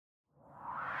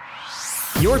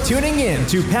You're tuning in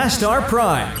to Past Our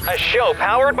Prime, a show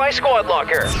powered by Squad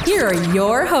Locker. Here are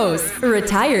your hosts,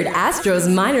 retired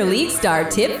Astros minor league star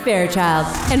Tip Fairchild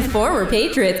and former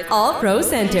Patriots All-Pro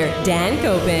center Dan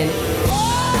Copen.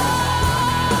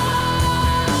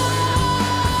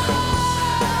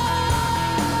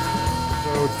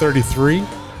 33,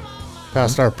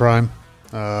 Past Our Prime.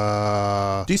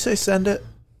 Do you say send it?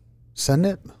 Send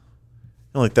it?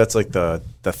 Like that's like the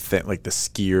thing, like the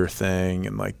skier thing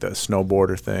and like the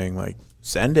snowboarder thing. Like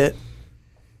send it.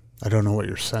 I don't know what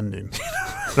you're sending.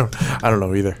 I don't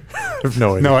know either. I have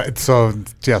no idea. No, so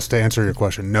yes, to answer your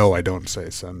question, no, I don't say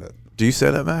send it. Do you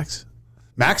say that, Max?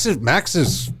 Max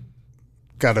is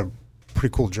got a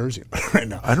pretty cool jersey right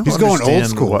now. I don't He's understand going old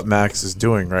school. what Max is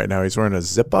doing right now. He's wearing a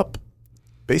zip-up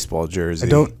baseball jersey. I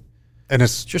don't, and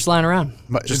it's Just lying around.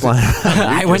 Just lying around.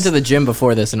 I went to the gym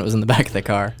before this, and it was in the back of the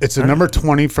car. It's a number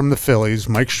 20 from the Phillies,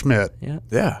 Mike Schmidt. Yeah,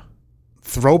 Yeah.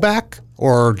 Throwback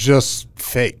or just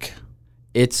fake?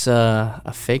 it's a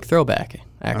fake throwback.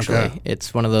 Actually, Okay.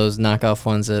 it's one of those knockoff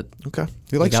ones that Okay.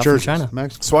 He likes got from jerseys. China.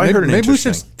 Max. So I heard an maybe we should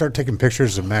interesting- start taking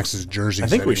pictures of Max's jerseys. I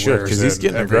think that we he should wears because he's in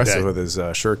getting every aggressive day. with his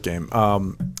shirt game.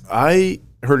 I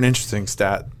heard an interesting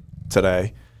stat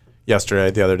the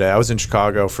other day. I was in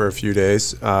Chicago for a few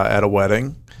days at a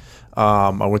wedding. I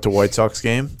went to a White Sox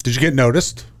game. Did you get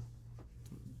noticed?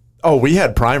 Oh, we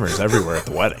had primers everywhere at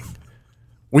the wedding.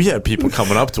 We had people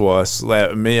coming up to us.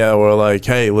 Were like,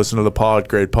 "Hey, listen to the pod.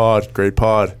 Great pod. Great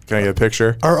pod. Can I get a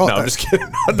picture?" No, I'm just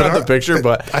kidding. Not the picture,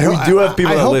 but we do have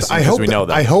people that listen because we know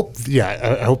that. I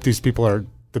hope these people are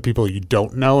the people you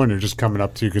don't know and are just coming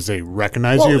up to you because they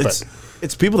recognize you. But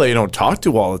It's people that you don't talk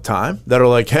to all the time that are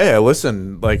like, "Hey, I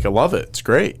listen. Like, I love it. It's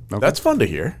great." Okay. That's fun to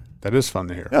hear. that is fun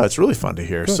to hear. Yeah, it's really fun to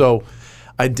hear. So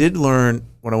I did learn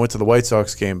when I went to the White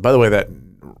Sox game, by the way, that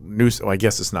new, I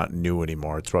guess it's not new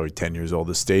anymore. It's probably 10 years old.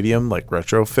 The stadium, like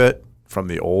retrofit from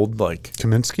the old, like,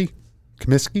 Kaminsky?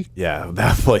 yeah,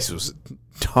 that place was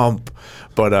dump.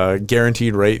 But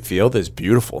Guaranteed Rate Field is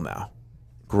beautiful now.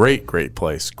 Great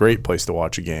place. Great place to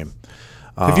watch a game.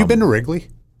 Have you been to Wrigley?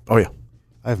 Oh, yeah.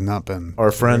 I have not been.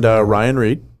 Our friend Ryan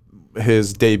Reed,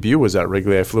 his debut was at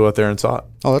Wrigley. I flew out there and saw it.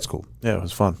 Oh, that's cool. Yeah, it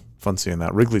was fun. Fun seeing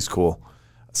that. Wrigley's cool.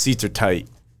 Seats are tight.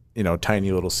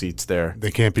 Tiny little seats there. They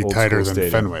can't be Old tighter school than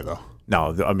stadium. Fenway, though.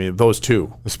 No, I mean, those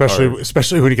two. Especially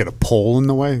when you get a pole in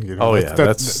the way. Oh, yeah,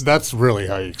 That's really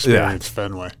how you experience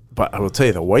Fenway. But I will tell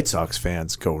you, the White Sox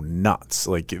fans go nuts.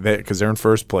 Like, because they're in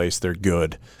first place. They're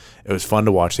good. It was fun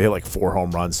to watch. They hit like 4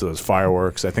 home runs to those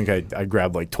fireworks. I think I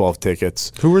grabbed like 12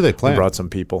 tickets. Who were they We playing? brought some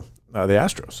people. The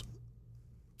Astros.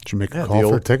 Did you make a Yeah, call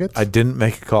for tickets? I didn't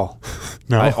make a call.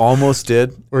 No. I almost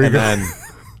did. Where you And going? then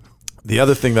the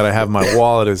other thing that I have in my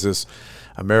wallet is this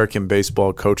American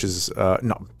Baseball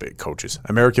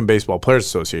American Baseball Players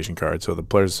Association card. So the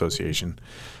Players Association,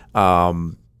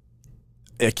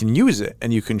 it can use it,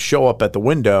 and you can show up at the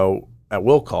window at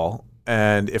will call,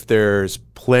 and if there's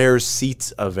players'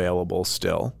 seats available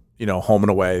still, home and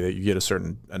away, that you get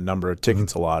a number of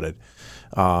tickets allotted.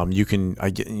 You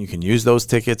can use those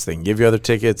tickets. They can give you other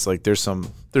tickets. Like there's some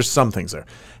things there.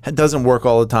 It doesn't work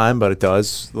all the time, but it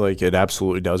does. Like it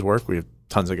absolutely does work. We have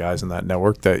tons of guys in that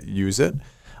network that use it.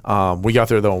 We got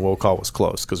there though, and will call was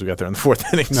closed because we got there in the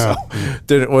 4th inning, so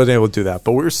wasn't able to do that.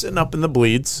 But we were sitting up in the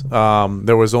bleeds.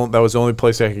 That was the only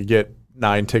place I could get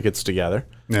 9 tickets together.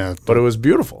 Yeah, But it was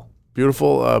beautiful,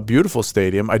 beautiful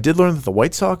stadium. I did learn that the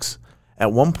White Sox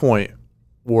at one point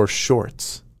wore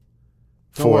shorts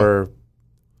for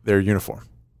their uniform.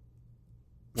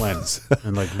 when?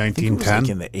 In like I think it was 1910? like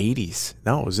in the 80s.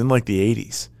 No, it was in like the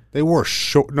 80s. They wore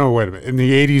short. No, wait a minute. In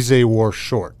the 80s, they wore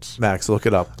shorts. Max, look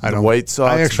it up. I The don't- White I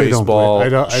Sox actually don't baseball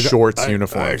believe- I don't- shorts I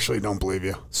uniform. actually don't believe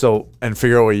you. So, and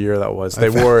figure out what year that was. They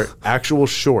wore actual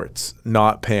shorts,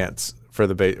 not pants,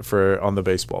 for on the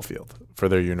baseball field for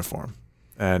their uniform.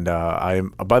 And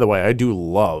by the way, I do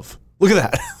love. Look at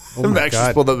that. Oh my Max just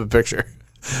God. pulled up a picture.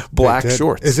 Black They did.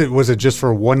 shorts. Was it just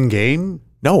for one game?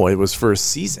 No, it was for a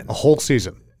season. A whole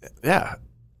season? Yeah.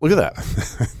 Look at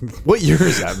that. What year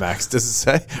is that, Max? Does it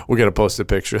say? We're going to post a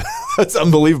picture. That's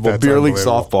unbelievable. That's Beer League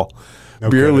unbelievable. softball. No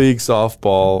Beer kidding. League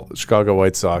softball, Chicago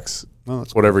White Sox. Well,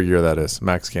 that's whatever year that is.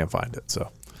 Max can't find it. So,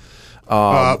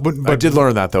 but I did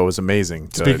learn that, though. It was amazing.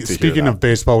 To hear Speaking that. of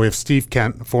baseball, we have Steve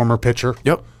Kent, former pitcher,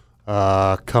 Yep.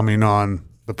 coming on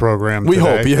the program We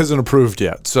today. hope. He hasn't approved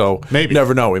yet. So, Maybe. you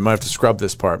never know. We might have to scrub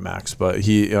this part, Max. But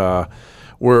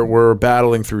we're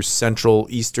battling through Central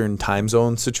Eastern time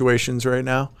zone situations right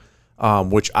now,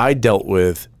 which I dealt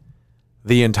with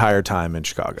the entire time in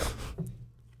Chicago.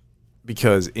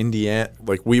 Because Indiana,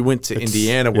 like we went to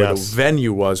Indiana where yes. the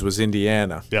venue was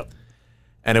Indiana. Yep.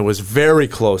 And it was very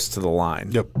close to the line.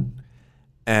 Yep.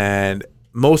 And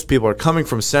most people are coming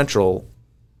from Central,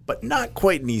 but not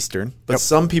quite in Eastern. But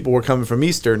some people were coming from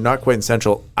Eastern, not quite in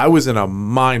Central. I was in a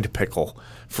mind pickle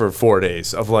for 4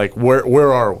 days of like,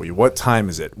 where are we? What time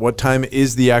is it? What time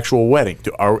is the actual wedding?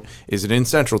 Is it in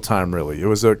Central Time, really? It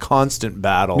was a constant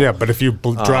battle. Yeah, but if you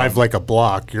drive like a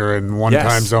block, you're in one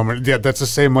time zone. Yeah, that's the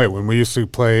same way. When we used to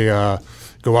play,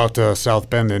 go out to South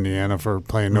Bend, Indiana for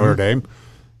playing Notre Dame,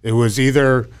 it was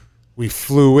either we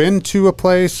flew into a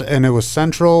place and it was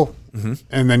Central,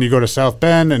 and then you go to South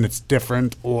Bend and it's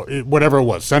different, or whatever it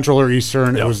was, Central or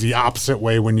Eastern. It was the opposite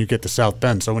way when you get to South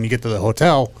Bend. So when you get to the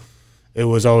hotel, it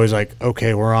was always like,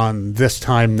 okay, we're on this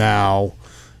time now.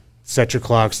 Set your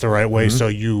clocks the right way so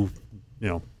you're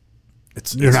not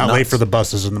nuts. late for the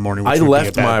buses in the morning. I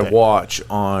left my watch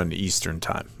on Eastern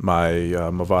Time. My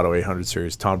Movado 800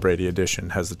 series Tom Brady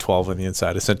edition has the 12 on the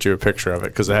inside. I sent you a picture of it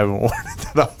because I haven't worn it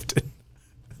that often.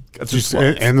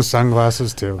 And the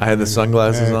sunglasses too. I had the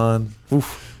sunglasses on.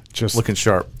 Oof, just looking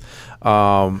sharp.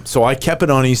 So I kept it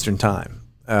on Eastern Time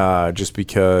just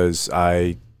because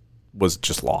I was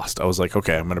just lost. I was like,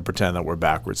 okay, I'm going to pretend that we're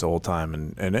backwards the whole time.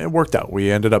 And it worked out.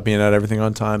 We ended up being at everything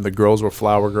on time. The girls were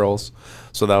flower girls.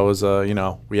 So that was,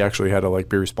 we actually had to like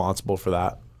be responsible for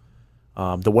that.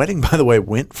 The wedding, by the way,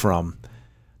 went from,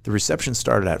 the reception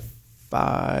started at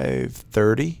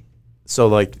 5:30. So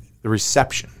like the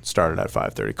reception started at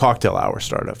 5:30. Cocktail hour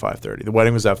started at 5:30. The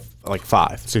wedding was at like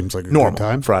 5. Seems like a normal good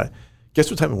time. Friday. Guess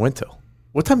what time it went till?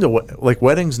 What time do like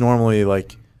weddings normally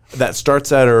like that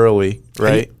starts at early,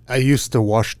 right? I used to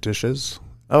wash dishes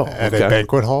at okay. a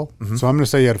banquet hall. So I'm going to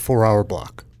say you had a 4-hour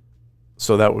block.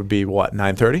 So that would be what,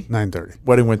 9:30? 9:30.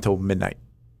 Wedding went till midnight.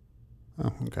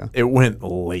 Oh, okay. It went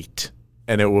late,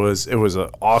 and it was an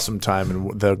awesome time.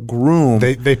 And the groom,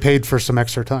 they paid for some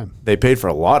extra time. They paid for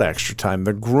a lot of extra time.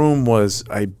 The groom was,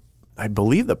 I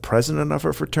believe, the president of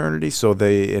a fraternity. So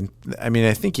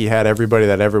I think he had everybody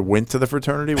that ever went to the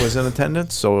fraternity was in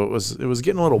attendance. So it was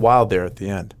getting a little wild there at the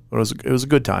end. But it was a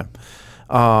good time.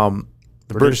 The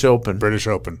British Open. British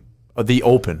Open. The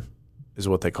Open is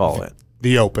what they call it.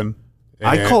 The Open.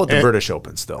 I call it the British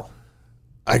Open still.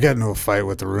 I got into a fight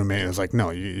with the roommate. It was like, no,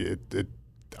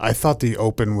 I thought the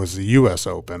Open was the U.S.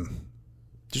 Open.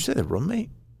 Did you say the roommate?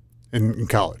 In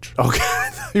college. Okay.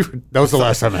 That was the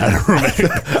last time I had a roommate.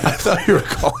 I thought you were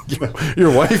calling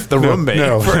your wife the roommate.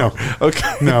 No.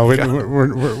 Okay. No,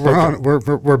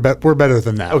 we're better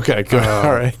than that. Okay, good.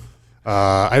 All right.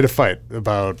 I had a fight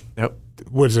about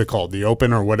what is it called, the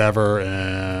Open or whatever,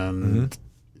 and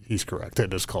he's correct.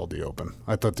 It is called the Open.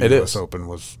 I thought the U.S. Open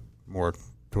was more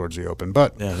towards the Open,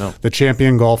 but the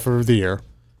champion golfer of the year.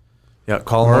 Yeah,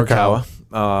 Colin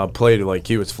Morikawa. Played like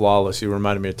he was flawless. He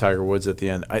reminded me of Tiger Woods at the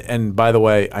end. And by the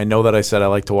way, I know that I said I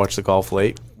like to watch the golf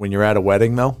late. When you're at a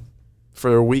wedding, though,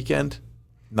 for a weekend,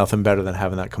 nothing better than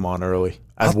having that come on early.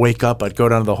 I'd wake up, I'd go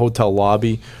down to the hotel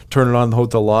lobby, turn it on in the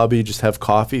hotel lobby, just have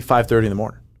coffee, 5:30 in the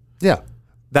morning. Yeah.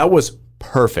 That was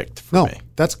perfect for me.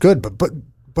 That's good.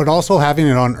 But also having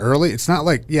it on early, it's not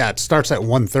like, it starts at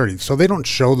 1:30. So they don't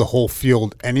show the whole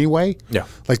field anyway. Yeah.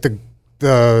 Like I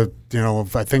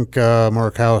think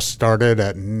Morikawa started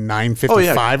at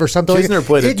 9:55 or something. Kisner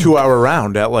played a 2-hour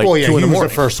round at 2 in the morning. He was the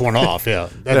first one off. Yeah.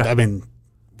 I mean,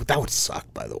 that would suck.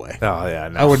 By the way. Oh yeah.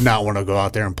 No. I would not want to go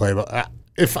out there and play. But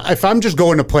if I'm just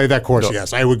going to play that course,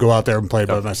 yes, I would go out there and play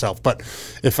by myself. But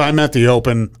if I'm at the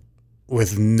Open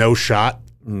with no shot,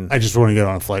 I just want to get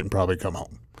on a flight and probably come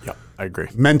home. Yeah, I agree.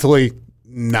 Mentally,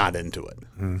 not into it.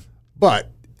 But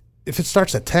if it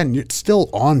starts at 10, it's still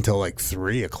on till like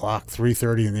 3 o'clock,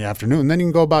 3:30 in the afternoon. Then you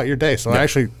can go about your day. So I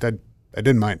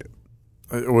didn't mind it.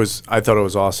 I thought it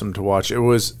was awesome to watch. It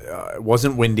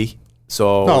wasn't windy,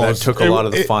 so that took a lot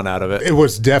of the fun out of it. It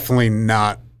was definitely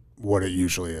not what it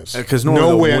usually is. Because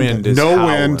no wind is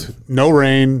howling. No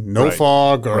rain, no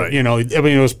fog, or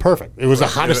it was perfect. It was the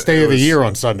hottest day of the year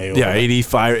on Sunday.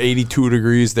 85, 82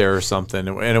 degrees there or something,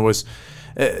 and it was.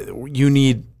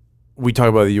 We talk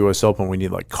about the U.S. Open. We need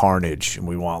like carnage, and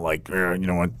we want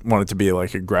want it to be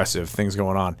like aggressive things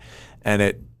going on,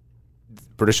 and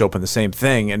British Open the same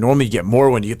thing. And normally you get more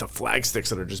when you get the flag sticks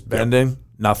that are just bending. Yep.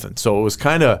 Nothing. So it was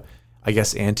kind of, I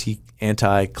guess,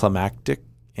 anticlimactic.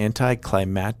 Anti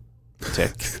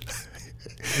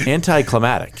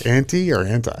or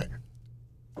anti?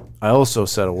 I also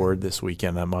said a word this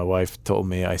weekend that my wife told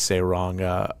me I say wrong.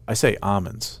 I say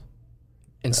almonds.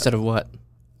 Instead of what?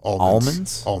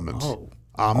 Almonds? Almonds. Oh.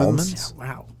 Almonds? Yeah,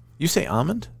 wow. You say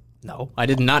almond? No. I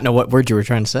did not know what word you were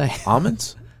trying to say.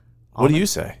 Almonds? What do you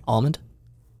say? Almond?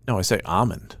 No, I say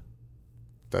almond.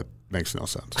 That makes no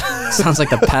sense. Sounds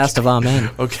like the past of amen.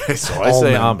 Okay, so I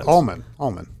say almond.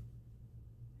 Almond.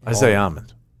 I say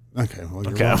almond. Okay, well,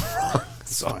 you're wrong.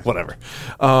 So whatever.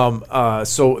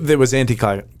 So there was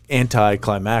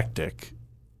anticlimactic.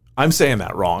 I'm saying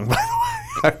that wrong, by the way.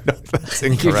 I know that's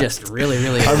incorrect. You're just really I'm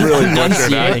really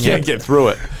butchered. I enunciating can't get through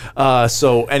it.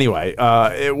 So anyway,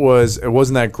 it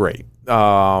wasn't that great.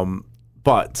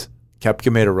 But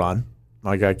Koepka made a run.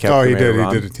 My guy Koepka he made did. a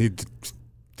run. He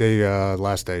did.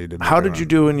 Last day he did. How did you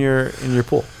do in your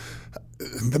pool?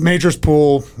 The majors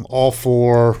pool, all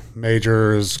 4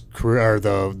 majors, or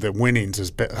the winnings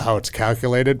is how it's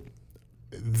calculated.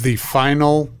 The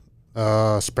final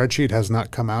spreadsheet has not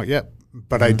come out yet,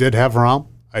 but I did have Rahm,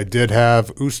 I did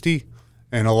have Usti,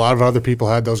 and a lot of other people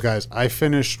had those guys. I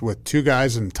finished with 2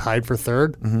 guys and tied for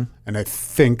 3rd, and I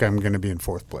think I'm going to be in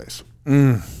 4th place,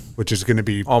 which is going to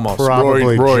be almost.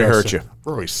 Probably Roy hurt you.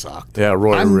 Roy sucked. Yeah,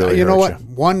 Roy really. You know hurt what? you.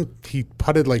 One, he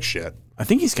putted like shit. I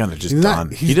think he's kind of just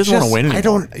done. He doesn't want to win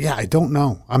anymore. I don't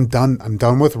know. I'm done. I'm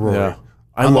done with Rory. Yeah.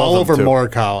 I'm all love him over too.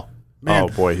 Morikawa. Man, Oh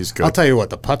boy, he's good. I'll tell you what,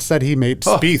 the putts that he made,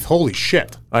 Spieth, holy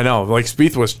shit. I know. Like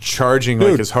Spieth was charging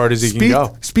Dude, like as hard as he Spieth, can go.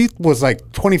 Spieth was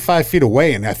like 25 feet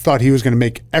away, and I thought he was going to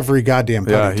make every goddamn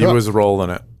putt Yeah, he he took. was rolling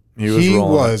it. He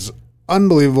was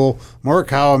unbelievable.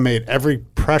 Morikawa made every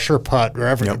pressure putt or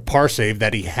every par save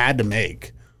that he had to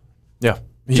make. Yeah,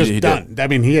 Just he done. did. I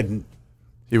mean, he had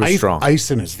He was strong.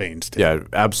 ice in his veins, too. Yeah,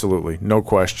 absolutely, no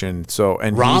question. So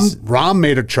and Rahm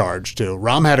made a charge too.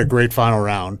 Rahm had a great final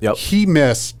round. Yep. He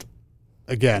missed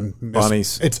again.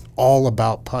 Bunnies. It's all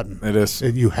about putting. It is.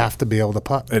 You have to be able to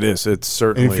putt. It is. It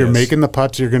certainly And if you're is. making the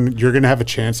putts, you're gonna have a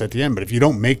chance at the end. But if you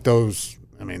don't make those,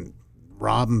 I mean,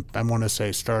 Rahm, I want to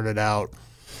say started out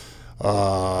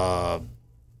the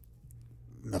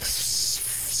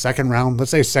second round.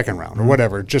 Let's say second round or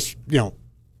whatever. Just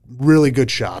really good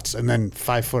shots, and then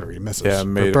 5-footer he misses. Yeah,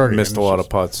 missed a lot of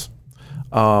putts.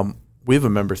 We have a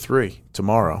member 3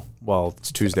 tomorrow. Well,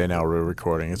 it's Tuesday now. We're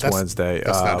recording. It's Wednesday.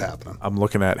 That's not happening. I'm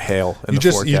looking at hail in the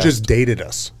You forecast. just dated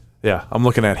us. Yeah, I'm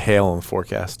looking at hail in the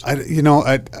forecast. I'm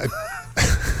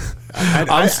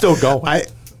still going.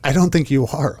 I don't think you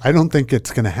are. I don't think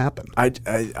it's going to happen.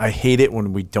 I hate it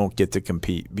when we don't get to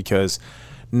compete because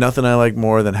nothing I like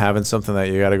more than having something that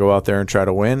you got to go out there and try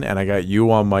to win. And I got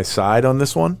you on my side on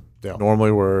this one. Yeah.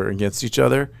 Normally we're against each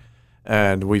other,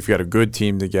 and we've got a good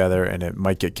team together, and it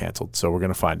might get canceled. So we're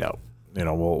going to find out.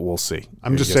 We'll see.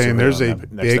 I'm just saying there's a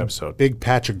big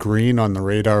patch of green on the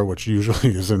radar, which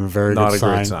usually isn't a very Not good a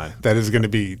sign. great sign. That is going to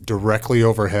be directly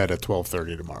overhead at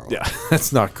 12:30 tomorrow. Yeah,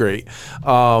 that's not great.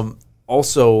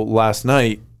 Also, last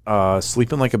night,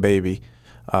 sleeping like a baby,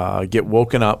 get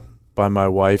woken up by my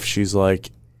wife. She's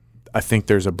like, I think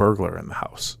there's a burglar in the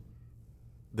house.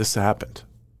 This happened.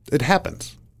 It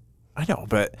happens. I know,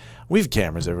 but we have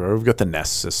cameras everywhere. We've got the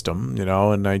Nest system,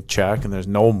 and I check, and there's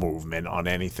no movement on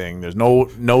anything. There's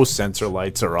no sensor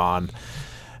lights are on.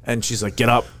 And she's like, get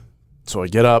up. So I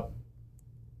get up,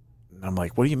 and I'm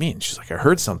like, what do you mean? She's like, I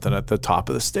heard something at the top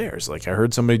of the stairs. Like, I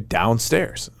heard somebody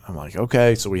downstairs. I'm like,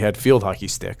 okay. So we had field hockey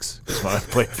sticks because when I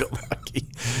played field hockey.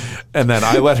 And then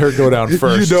I let her go down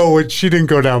first. She didn't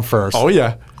go down first. Oh,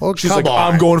 yeah. Oh, she's come like,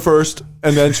 on. I'm going first.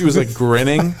 And then she was like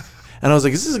grinning. And I was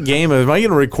like, is this a game? Am I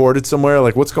getting recorded somewhere?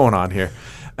 Like, what's going on here?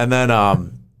 And then,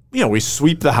 we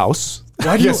sweep the house.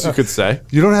 I guess you could say.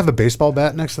 You don't have a baseball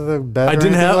bat next to the bed? I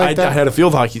didn't have. Like I had a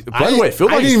field hockey. By the way, field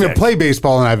hockey I didn't even stick. play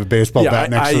baseball, and I have a baseball bat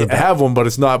next to the bed. I have one, but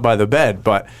it's not by the bed.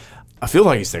 But a field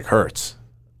hockey stick hurts.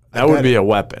 That would be a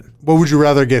weapon. What would you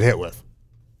rather get hit with?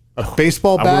 A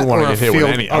baseball bat? I wouldn't want to get hit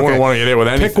with any. I wouldn't want to get hit with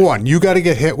anything. Pick one. You got to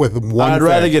get hit with one. I'd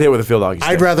rather get hit with a field hockey stick.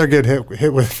 I'd rather get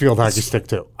hit with a field hockey stick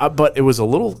too. But it was a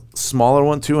little smaller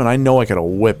one too, and I know I could have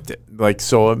whipped it. Like,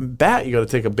 so a bat, you got to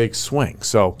take a big swing.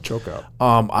 So choke up.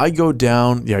 I go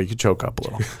down. Yeah, you could choke up a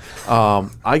little.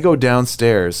 I go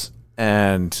downstairs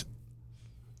and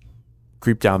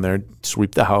creep down there,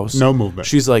 sweep the house. No movement.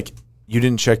 She's like, you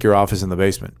didn't check your office in the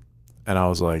basement. And I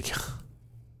was like,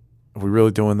 are we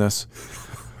really doing this?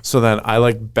 So then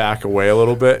I back away a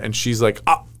little bit, and she's like,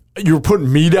 you were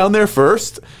putting me down there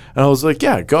first? And I was like,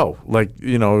 yeah, go. We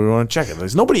want to check it.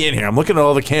 There's nobody in here. I'm looking at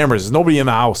all the cameras. There's nobody in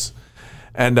the house.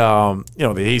 And, the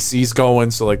AC's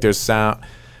going, so there's sound.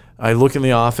 I look in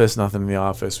the office, nothing in the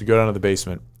office. We go down to the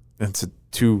basement. And it's a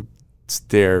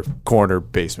 2-stair corner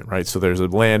basement, right? So there's a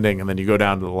landing, and then you go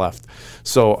down to the left.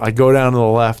 So I go down to the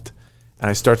left, and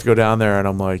I start to go down there, and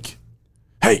I'm like,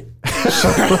 hey.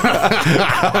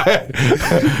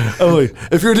 I'm like,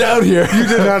 if you're down here. You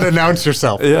did not announce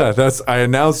yourself. Yeah, I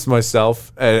announced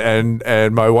myself, and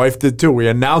my wife did too. We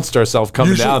announced ourselves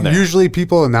coming down there. Usually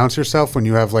people announce yourself when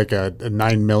you have like a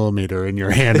 9mm in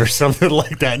your hand or something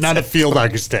like that, not a field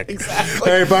hockey stick. Exactly.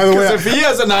 Hey, by the way, if he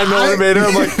has a 9mm,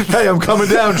 I'm like, hey, I'm coming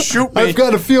down, shoot me. I've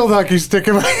got a field hockey stick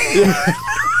in my hand.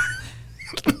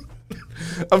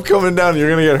 I'm coming down. You're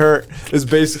gonna get hurt. Is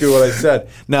basically what I said.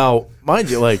 Now, mind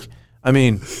you,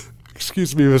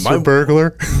 excuse me, Mr.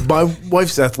 Burglar. My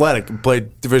wife's athletic and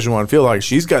played Division I field hockey.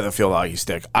 She's got the field hockey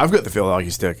stick. I've got the field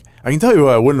hockey stick. I can tell you who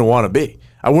I wouldn't want to be.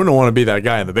 I wouldn't want to be that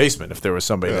guy in the basement if there was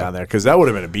somebody down there, because that would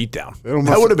have been a beatdown.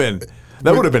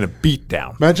 That would have been a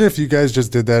beatdown. Imagine if you guys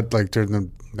just did that like during the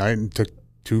night and took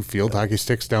 2 field hockey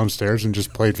sticks downstairs and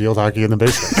just played field hockey in the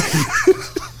basement.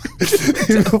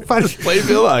 Play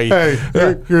field hockey. Hey,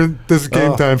 this is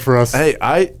game time for us.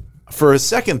 Hey, for a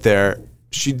second there,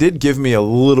 she did give me a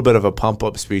little bit of a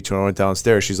pump-up speech when I went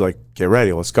downstairs. She's like, get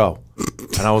ready, let's go.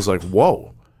 And I was like,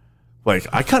 whoa. Like,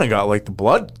 I kind of got like the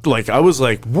blood. Like, I was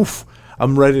like, woof.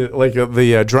 I'm ready. Like,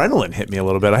 the adrenaline hit me a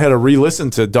little bit. I had to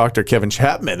re-listen to Dr. Kevin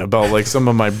Chapman about like some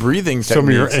of my breathing techniques. Some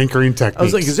of your anchoring techniques. I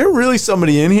was like, is there really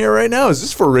somebody in here right now? Is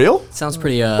this for real? Sounds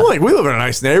pretty. I'm like, we live in a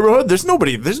nice neighborhood. There's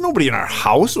nobody in our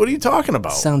house. What are you talking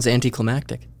about? Sounds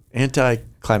anticlimactic.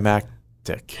 Anticlimactic.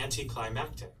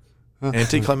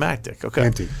 Anticlimactic. Okay.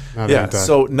 Anti.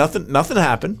 So nothing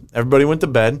happened. Everybody went to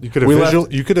bed. You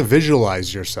could have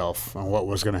visualized yourself on what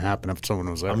was going to happen if someone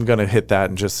was there. I'm going to hit that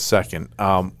in just a second.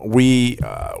 We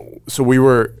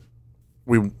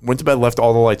went to bed, left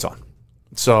all the lights on.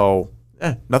 So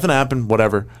nothing happened.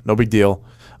 Whatever. No big deal.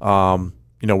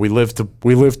 We live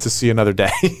to see another day,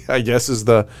 I guess, is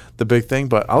the big thing.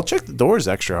 But I'll check the doors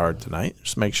extra hard tonight.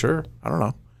 Just make sure. I don't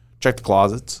know. Check the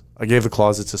closets. I gave the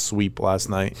closets a sweep last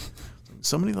night.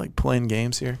 Somebody like playing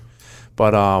games here,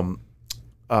 but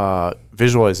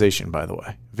visualization, by the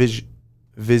way,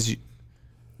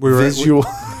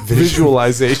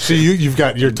 visualization. So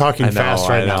you're talking fast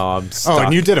right now. I'm stuck.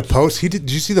 And you did a post.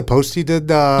 Did you see the post he did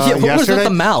what yesterday? was with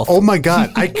the mouth? Oh my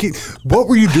God! What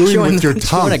were you doing with your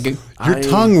tongue? Your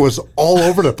tongue was all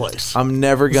over the place. I'm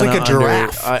never gonna. Like a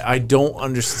giraffe. I don't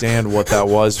understand what that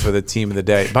was for the team of the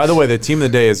day. By the way, the team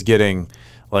of the day is getting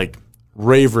like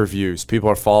rave reviews. People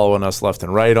are following us left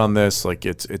and right on this. Like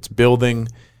it's building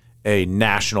a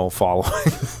national following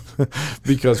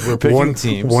because we're picking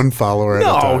teams. One follower at a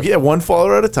time. One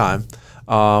follower at a time.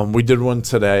 We did one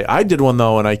today. I did one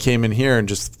though, and I came in here and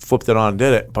just flipped it on and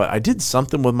did it. But I did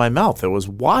something with my mouth. It was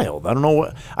wild. I don't know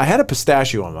what. I had a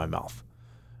pistachio in my mouth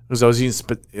because I was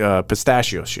eating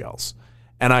pistachio shells.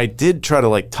 And I did try to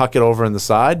like tuck it over in the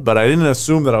side, but I didn't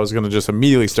assume that I was going to just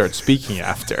immediately start speaking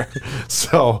after.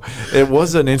 So it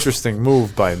was an interesting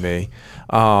move by me.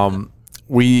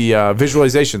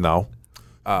 Visualization though,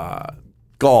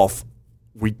 golf.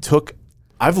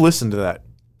 I've listened to that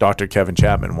Dr. Kevin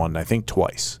Chapman one, I think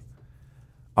twice.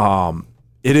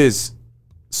 It is,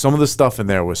 some of the stuff in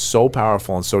there was so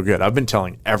powerful and so good. I've been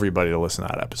telling everybody to listen to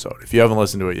that episode. If you haven't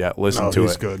listened to it yet, listen to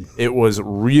it. Good. It was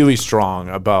really strong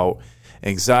about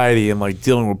anxiety and like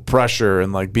dealing with pressure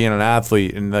and like being an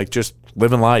athlete and like just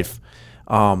living life.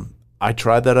 I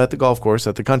tried that at the golf course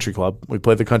at the country club. We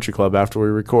played the country club after we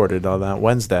recorded on that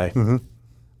Wednesday. Mm-hmm.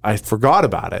 I forgot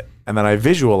about it, and then I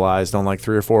visualized on like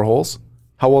 3 or 4 holes.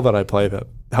 How well did I play that?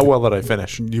 How well did I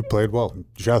finish? You played well. You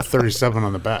shot 37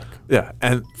 on the back. Yeah,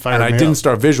 and I didn't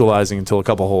start visualizing until a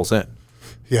couple holes in.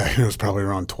 Yeah, it was probably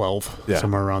around 12,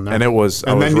 somewhere around there. And it was,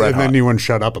 and then you wouldn't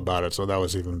shut up about it, so that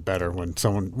was even better. When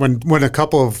a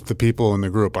couple of the people in the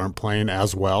group aren't playing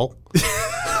as well,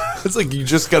 it's like you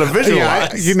just got to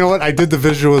visualize. You know what? I did the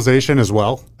visualization as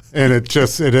well, and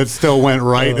it still went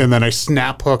right. And then I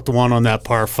snap hooked one on that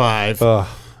par 5,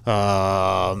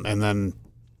 and then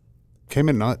came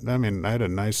in. I had a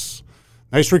nice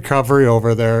recovery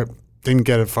over there. Didn't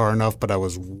get it far enough, but I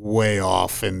was way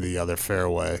off in the other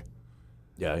fairway.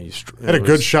 Yeah, had a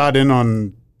good shot in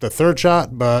on the 3rd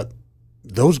shot, but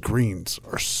those greens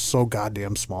are so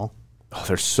goddamn small. Oh,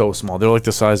 they're so small. They're like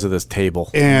the size of this table.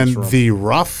 And the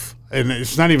rough, and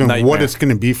it's not even what it's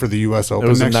going to be for the U.S.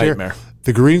 Open next year.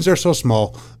 The greens are so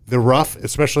small. The rough,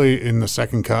 especially in the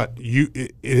second cut,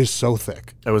 it is so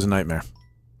thick. It was a nightmare.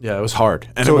 Yeah, it was hard.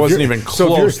 And it wasn't even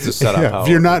close to set up. If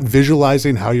you're not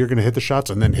visualizing how you're going to hit the shots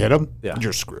and then hit them,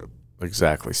 you're screwed.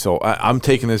 Exactly. So I'm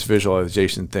taking this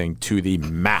visualization thing to the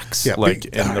max, in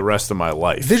the rest of my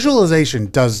life.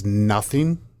 Visualization does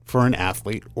nothing for an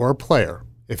athlete or a player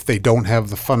if they don't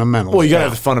have the fundamentals. Well, you got to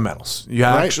have the fundamentals. You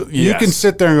can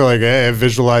sit there and go like, hey,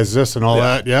 visualize this and all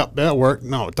that. Yep, that worked.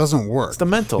 No, it doesn't work. It's the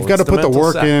mental. You've got to put the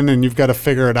work in, and you've got to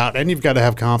figure it out, and you've got to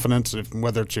have confidence,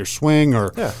 whether it's your swing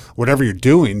or whatever you're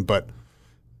doing, but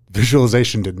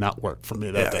visualization did not work for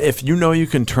me that day. If you know you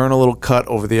can turn a little cut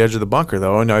over the edge of the bunker,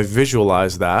 though, and I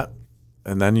visualize that,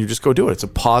 and then you just go do it. It's a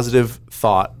positive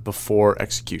thought before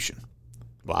execution.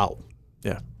 Wow.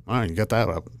 Yeah. All right, you got that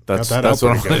up. That's what I'm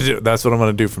going to do. That's what I'm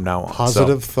going to do from now on.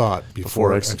 Positive thought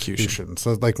before execution.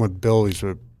 So like when Bill used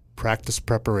to practice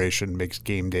preparation makes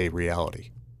game day reality.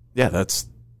 yeah,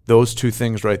 those two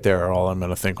things right there are all I'm going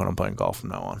to think when I'm playing golf from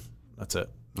now on. That's it.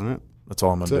 All right. That's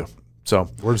all I'm going to do. So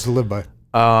words to live by.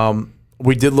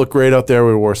 We did look great out there.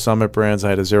 We wore Summit brands. I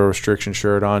had a Zero Restriction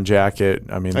shirt on, jacket.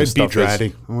 I mean, I had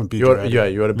B-Dratty. I want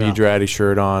B-Dratty. You had a B-Dratty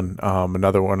shirt on.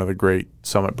 Another one of the great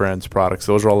Summit brands products.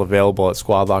 Those are all available at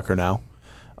Squad Locker now.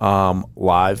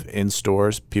 Live in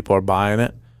stores. People are buying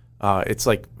it. It's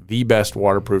like the best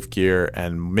waterproof gear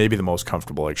and maybe the most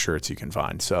comfortable like shirts you can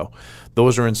find. So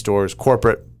those are in stores.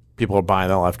 Corporate, people are buying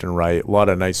that left and right. A lot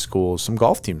of nice schools. Some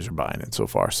golf teams are buying it so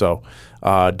far. So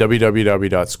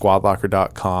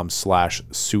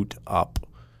www.squadlocker.com/suitup.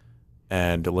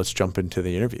 And let's jump into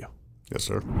the interview. Yes,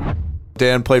 sir.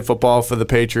 Dan played football for the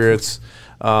Patriots.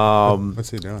 What's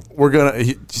he doing? We got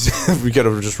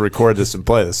to just record this and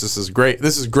play this. This is great.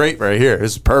 This is great right here.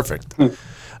 This is perfect. This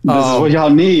is what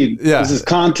y'all need. Yeah. This is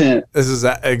content. This is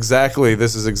exactly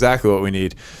what we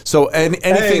need. So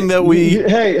anything that we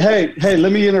Hey,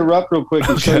 let me interrupt real quick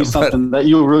and show you something that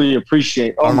you'll really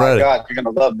appreciate. Oh I'm my ready. God, you're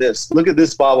gonna love this. Look at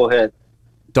this bobblehead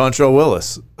Dontrell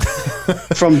Willis.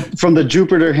 from the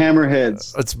Jupiter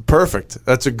Hammerheads. It's perfect.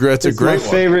 That's a great one.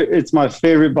 It's my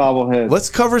favorite bobblehead. Let's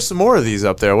cover some more of these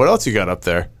up there. What else you got up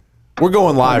there? We're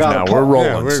going live now. We're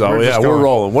rolling. We're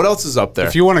rolling. What else is up there?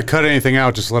 If you want to cut anything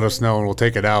out, just let us know and we'll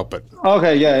take it out. But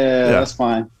Okay, yeah, that's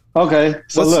fine. Okay,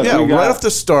 so look, we got, right off the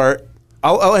start.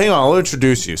 I'll hang on. I'll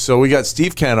introduce you. So we got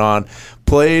Steve Kent on.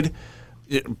 Played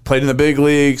in the big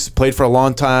leagues. Played for a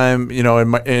long time.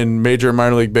 In major and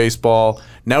minor league baseball.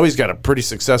 Now he's got a pretty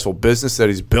successful business that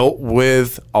he's built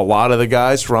with a lot of the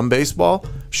guys from baseball.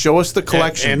 Show us the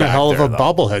collection. And a back hell of there, a though.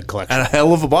 bobblehead collection. And a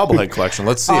hell of a bobblehead collection.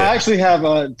 Let's see I it. actually have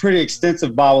a pretty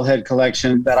extensive bobblehead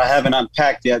collection that I haven't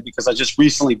unpacked yet because I just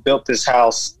recently built this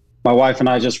house. My wife and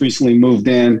I just recently moved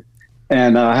in,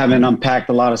 and I haven't unpacked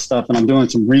a lot of stuff, and I'm doing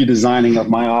some redesigning of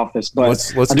my office. But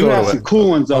Let's I do go have to some it. cool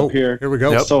ones up here. Here we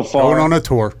go. Yep. So far. Going on a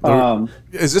tour.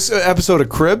 Is this an episode of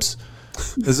Cribs?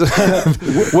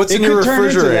 What's in It your could turn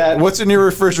into refrigerator? that. What's in your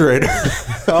refrigerator?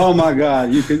 Oh my God,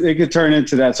 it could turn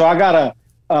into that. So I got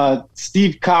a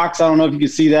Steve Cox. I don't know if you can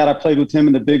see that. I played with him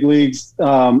in the big leagues.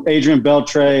 Adrian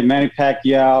Beltre, Manny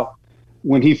Pacquiao,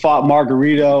 when he fought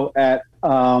Margarito at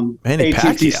Manny AT&T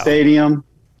Pacquiao. Stadium.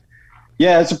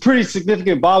 Yeah, it's a pretty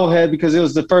significant bobblehead because it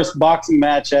was the first boxing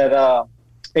match at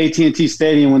AT&T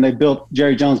Stadium when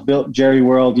Jerry Jones built Jerry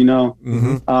World.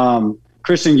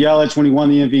 Christian Yelich when he won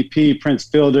the MVP. Prince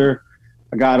Fielder.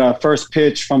 I got a first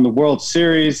pitch from the World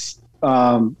Series.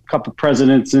 A couple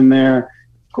presidents in there.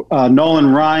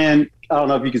 Nolan Ryan. I don't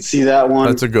know if you can see that one.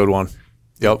 That's a good one.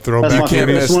 Yep. That's my You can't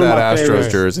favorite. miss It's one of that my Astros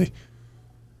favorites. jersey.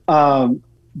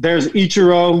 There's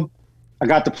Ichiro. I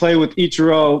got to play with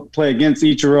Ichiro, play against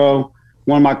Ichiro.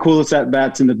 One of my coolest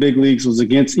at-bats in the big leagues was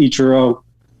against Ichiro.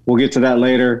 We'll get to that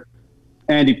later.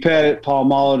 Andy Pettit, Paul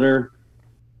Molitor,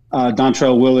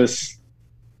 Dontrell Willis.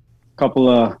 Couple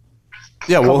of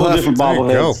different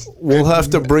bobbleheads. We'll have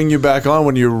to bring you back on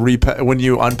when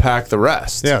you unpack the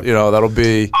rest. Yeah. That'll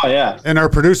be. Oh, yeah. And our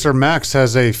producer, Max,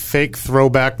 has a fake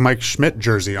throwback Mike Schmidt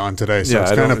jersey on today. So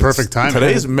it's kind of perfect timing.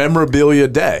 Today's memorabilia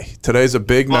day. Today's a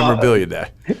big memorabilia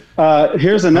day.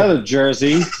 Here's another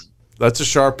jersey. That's a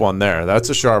sharp one there. That's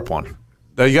a sharp one.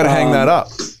 Now you got to hang that up.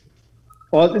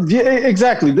 Well, yeah,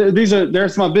 exactly.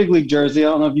 There's my big league jersey. I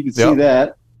don't know if you can see Yep.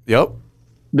 that. Yep.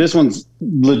 This one's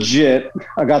legit.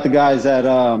 I got the guys at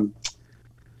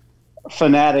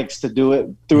Fanatics to do it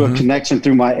through a connection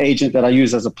through my agent that I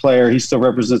use as a player. He still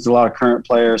represents a lot of current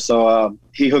players, so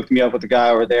he hooked me up with the guy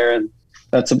over there, and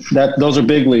those are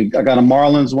big league. I got a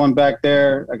Marlins one back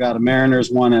there. I got a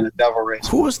Mariners one and a Devil Rays.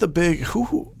 Who was the big?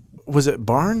 Who was it?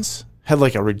 Barnes had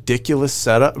like a ridiculous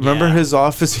setup. Remember his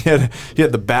office? He had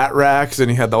the bat racks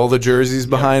and he had all the jerseys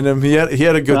behind him. He had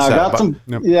a good I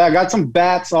setup. got some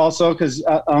bats also because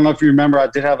I don't know if you remember. I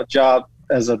did have a job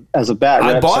as a bat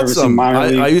rep. I bought servicing some. minor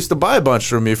league. I used to buy a bunch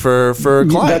from you for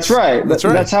clients. That's right. That's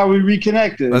right. That's how we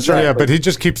reconnected. That's right. Yeah, but he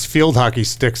just keeps field hockey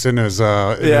sticks in his room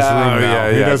now.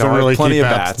 Yeah, He doesn't Don't really have plenty keep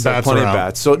of bats plenty around. of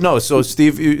bats. So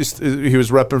Steve, he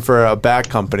was repping for a bat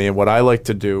company, and what I like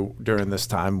to do during this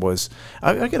time was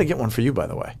I got to get one for you, by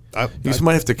the way. You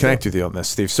might have to connect with you on this,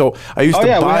 Steve. So I used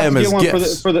to buy them as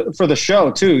gifts for the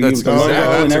show too. That's The logo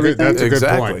exactly- and everything. that's a good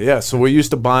exactly. point. Yeah. So we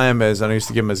used to buy them and I used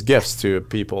to give them as gifts to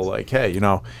people. Like, hey,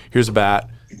 here's a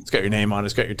bat. It's got your name on it.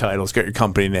 It's got your title. It's got your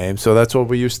company name. So that's what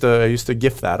I used to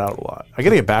gift that out a lot. I got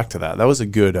to get back to that. That was a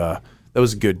good that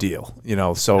was a good deal,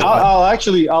 So I'll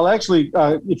actually,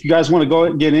 if you guys want to go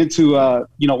and get into,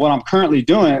 what I'm currently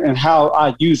doing and how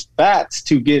I use bats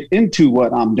to get into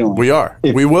what I'm doing.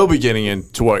 We will be getting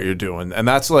into what you're doing, and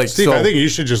that's like. Steve, I think you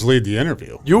should just lead the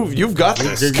interview. You've got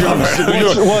this. You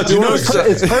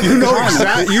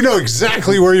know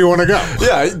exactly where you want to go.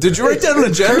 Yeah. Did you write down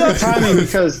an agenda?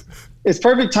 It's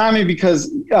perfect timing because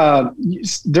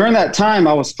during that time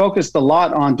I was focused a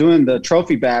lot on doing the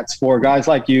trophy bats for guys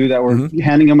like you that were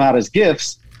handing them out as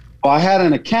gifts. Well, I had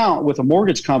an account with a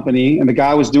mortgage company, and the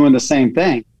guy was doing the same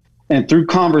thing. And through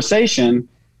conversation,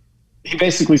 he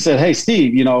basically said, "Hey,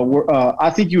 Steve, I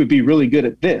think you would be really good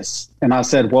at this." And I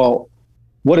said, "Well,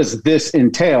 what does this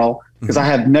entail?" Because I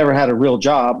had never had a real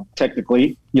job,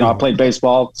 technically. I played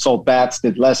baseball, sold bats,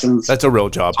 did lessons. That's a real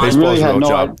job. Baseball is a real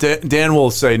job. Dan will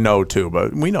say no, too,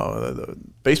 but we know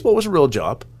baseball was a real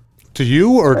job. To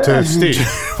you or to Steve?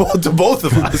 Well, to both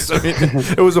of us. I mean,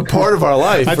 it was a part of our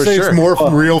life. I'd say it's more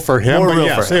real for him, but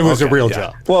yes, it was a real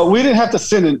job. Well, we didn't have to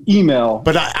send an email.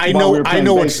 But I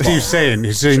know what Steve's saying.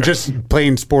 He's saying just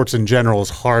playing sports in general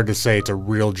is hard to say it's a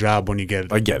real job when you get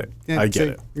it. I get it. Yeah, I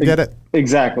get it.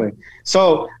 Exactly.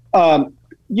 So,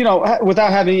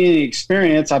 without having any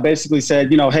experience, I basically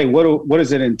said, hey, what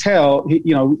does it entail? He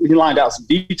lined out some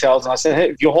details, and I said, hey,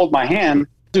 if you'll hold my hand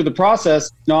through the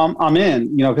process, I'm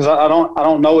in, because I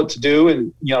don't know what to do,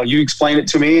 and you explain it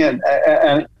to me, and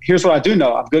here's what I do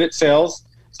know: I'm good at sales.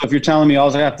 So if you're telling me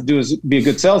all I have to do is be a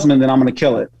good salesman, then I'm going to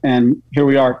kill it, and here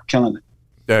we are, killing it.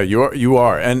 Yeah, you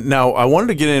are. And now I wanted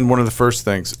to get in one of the first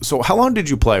things. So how long did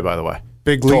you play, by the way?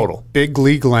 Big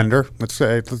league lender. Let's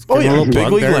give him a little big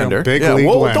plug league there. lender. Big league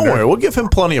lender. Don't worry, we'll give him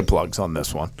plenty of plugs on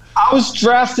this one. I was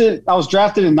drafted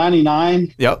in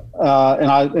 '99. Yep.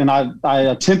 And I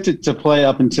attempted to play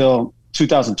up until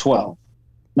 2012.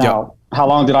 Now, how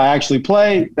long did I actually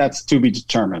play? That's to be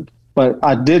determined. But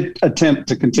I did attempt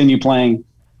to continue playing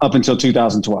up until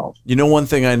 2012. One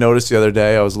thing I noticed the other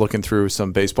day, I was looking through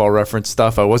some Baseball Reference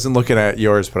stuff. I wasn't looking at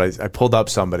yours, but I pulled up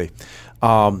somebody.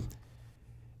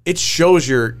 It shows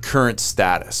your current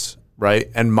status,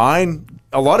 right? And mine,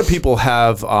 a lot of people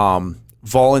have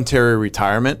voluntary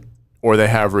retirement, or they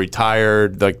have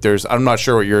retired. Like I'm not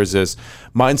sure what yours is.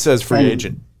 Mine says free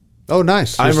agent. Oh,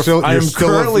 nice. I'm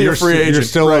currently a free agent. You're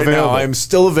still right available. Now. I'm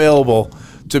still available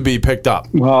to be picked up.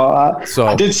 Well,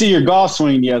 I did see your golf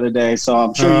swing the other day, so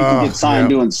I'm sure you can get signed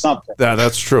doing something. Yeah,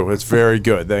 that's true. It's very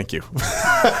good. Thank you.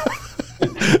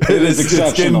 It's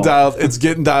exceptional. It's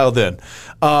getting dialed in.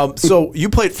 So you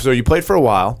played for a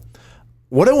while.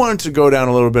 What I wanted to go down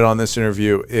a little bit on this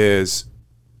interview is,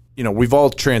 we've all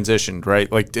transitioned, right?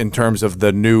 Like in terms of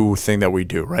the new thing that we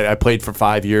do, right? I played for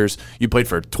 5 years. You played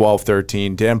for 12,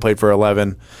 13. Dan played for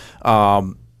 11.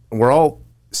 We're all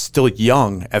still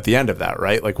young at the end of that,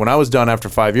 right? Like when I was done after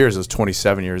 5 years, I was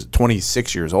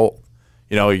 26 years old.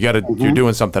 You're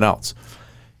doing something else.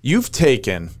 You've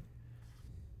taken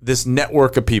this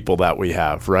network of people that we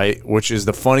have, right? Which is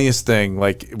the funniest thing.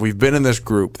 Like we've been in this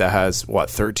group that has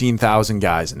 13,000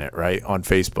 guys in it, right? On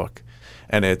Facebook.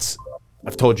 And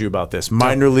I've told you about this,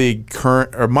 minor league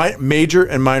current or major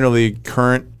and minor league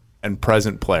current and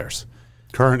present players.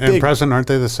 Current and present, aren't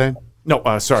they the same? No,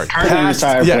 sorry.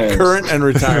 Current and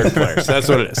retired players. That's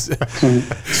what it is.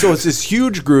 So it's this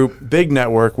huge group, big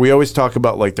network. We always talk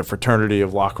about like the fraternity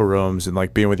of locker rooms and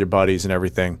like being with your buddies and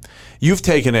everything. You've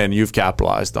taken it and you've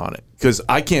capitalized on it. Because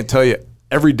I can't tell you,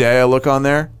 every day I look on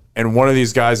there and one of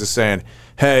these guys is saying,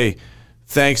 hey,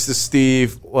 thanks to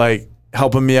Steve, like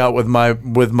helping me out with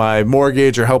my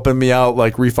mortgage or helping me out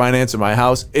like refinancing my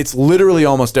house. It's literally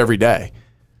almost every day.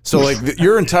 So like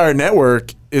your entire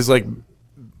network is like,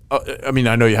 I mean,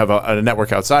 I know you have a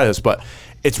network outside of this, but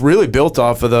it's really built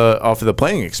off of the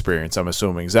playing experience, I'm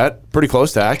assuming. Is that pretty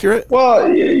close to accurate?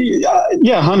 Well,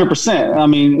 yeah, 100%. I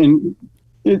mean,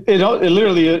 it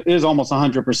literally is almost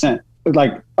 100%.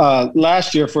 Like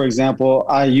last year, for example,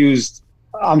 I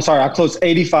closed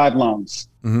 85 loans.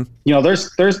 Mm-hmm.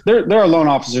 There are loan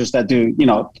officers that do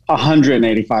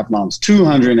 185 loans,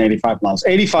 285 loans.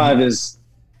 85 is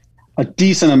a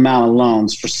decent amount of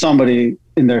loans for somebody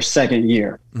in their second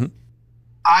year. Mm-hmm.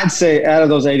 I'd say out of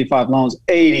those 85 loans,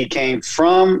 80 came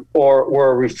from or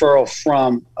were a referral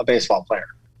from a baseball player.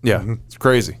 Yeah, it's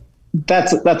crazy.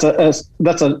 That's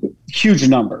a huge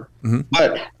number. Mm-hmm.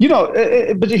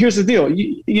 But but here's the deal.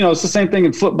 It's the same thing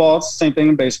in football. It's the same thing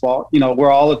in baseball.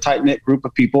 We're all a tight knit group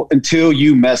of people until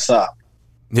you mess up.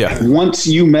 Yeah. And once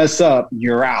you mess up,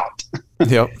 you're out.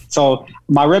 Yep. So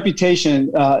my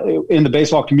reputation in the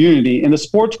baseball community, in the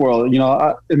sports world,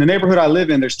 in the neighborhood I live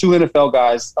in, there's two NFL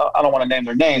guys. I don't want to name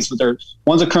their names, but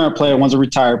one's a current player, one's a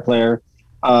retired player.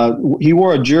 He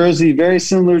wore a jersey very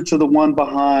similar to the one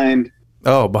behind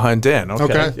Oh, behind Dan. Okay.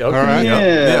 Okay. All right.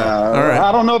 Yeah. All right.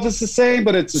 I don't know if it's the same,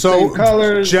 but it's the same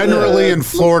colors. Generally in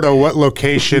Florida, what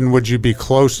location would you be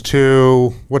close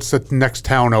to? What's the next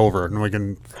town over? And we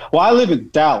can. Well, I live in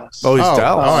Dallas. Oh, he's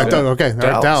Dallas. Oh, I thought, okay. All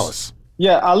right, Dallas.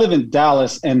 Yeah, I live in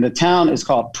Dallas, and the town is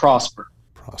called Prosper.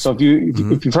 So if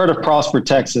you've heard of Prosper,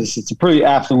 Texas, it's a pretty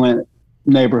affluent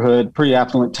neighborhood, pretty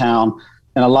affluent town,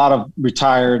 and a lot of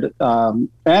retired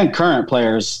and current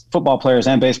players, football players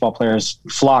and baseball players,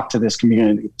 flock to this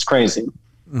community. It's crazy.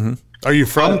 Mm-hmm. Are you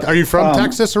from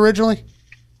Texas originally?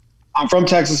 I'm from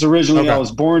Texas originally. Okay. I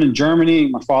was born in Germany.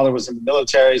 My father was in the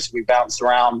military, so we bounced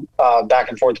around back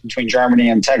and forth between Germany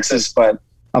and Texas, but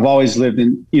I've always lived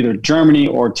in either Germany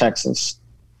or Texas.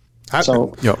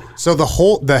 So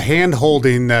the hand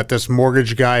holding that this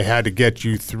mortgage guy had to get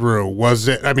you through, was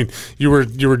it? I mean, you were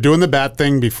doing the bat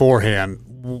thing beforehand.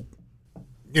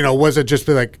 You know, was it just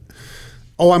be like,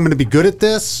 oh, I'm going to be good at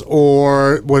this,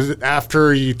 or was it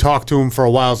after you talked to him for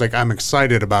a while? It's like, I'm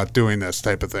excited about doing this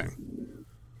type of thing.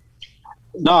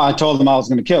 No, I told him I was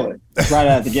going to kill it right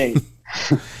out of the gate.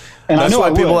 And that's why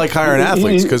people like hiring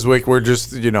athletes, because we're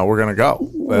just, we're going to go.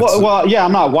 Well, yeah,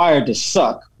 I'm not wired to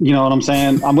suck. You know what I'm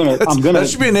saying? That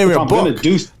should be a name of a book.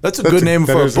 That's a good name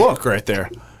for a book right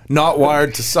there. Not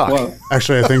wired to suck. Well,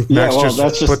 actually, I think Max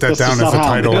just put that down as the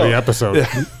title of the episode.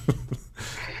 Yeah.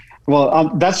 Well,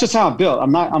 that's just how I'm built.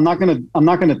 I'm not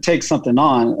gonna take something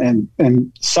on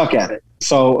and suck at it.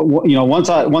 So once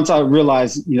I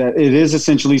realized that it is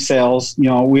essentially sales.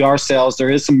 We are sales. There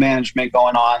is some management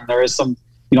going on. There is some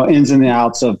ins and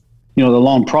outs of the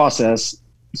loan process.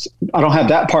 I don't have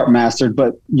that part mastered,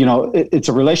 but it's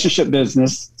a relationship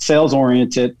business, sales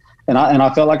oriented, and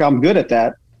I felt like I'm good at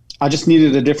that. I just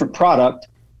needed a different product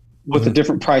with a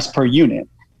different price per unit.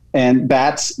 And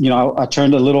bats, I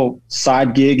turned a little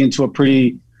side gig into a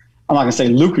pretty, I'm not gonna say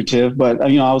lucrative, but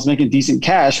I was making decent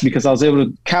cash because I was able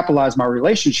to capitalize my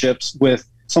relationships with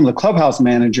some of the clubhouse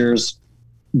managers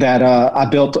that I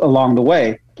built along the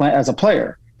way as a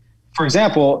player. For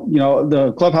example,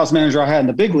 the clubhouse manager I had in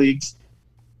the big leagues,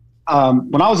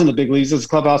 when I was in the big leagues, as a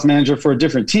clubhouse manager for a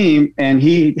different team, and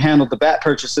he handled the bat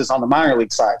purchases on the minor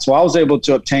league side. So I was able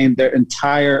to obtain their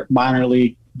entire minor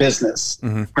league business.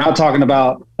 Mm-hmm. We're not talking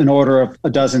about an order of a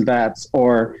dozen bats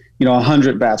or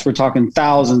 100 bats. We're talking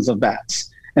thousands of bats.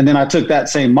 And then I took that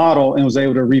same model and was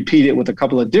able to repeat it with a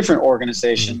couple of different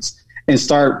organizations and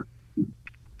start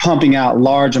pumping out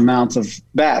large amounts of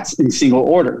bats in single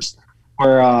orders,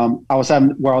 where I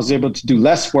was able to do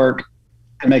less work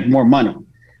and make more money.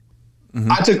 Mm-hmm.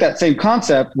 I took that same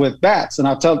concept with bats, and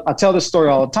I tell this story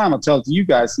all the time. I'll tell it to you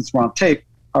guys since we're on tape.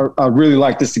 I really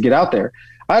like this to get out there.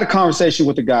 I had a conversation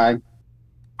with a guy.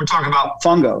 We're talking about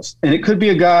fungos, and it could be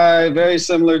a guy very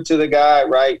similar to the guy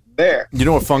right there. You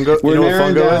know what fungo? You know what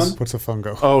fungo is? What's a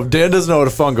fungo? Oh, Dan doesn't know what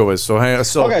a fungo is. So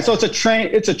okay, so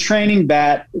it's a training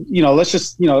bat. Let's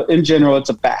just in general, it's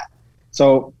a bat.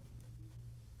 So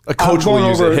a coach will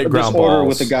use it, hit ground balls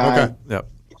with the guy. Okay. Yep.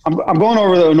 I'm going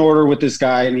over an order with this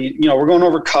guy, and we're going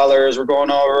over colors, we're going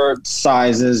over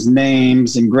sizes,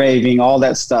 names, engraving, all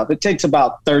that stuff. It takes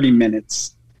about 30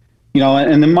 minutes,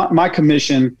 and then my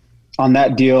commission on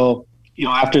that deal,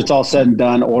 after it's all said and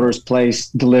done, orders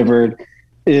placed, delivered,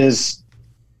 is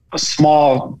a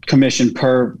small commission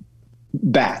per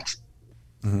bat.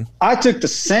 Mm-hmm. I took the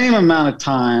same amount of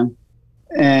time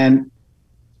and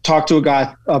talked to a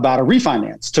guy about a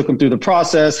refinance, took him through the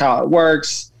process, how it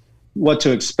works, what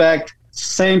to expect.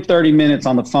 Same 30 minutes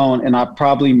on the phone, and I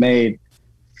probably made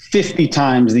 50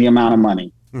 times the amount of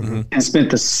money and spent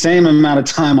the same amount of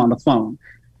time on the phone.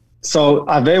 So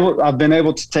I've been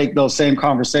able to take those same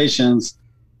conversations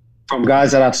from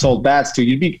guys that I've sold bats to.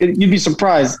 You'd be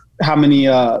surprised how many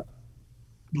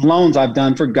loans I've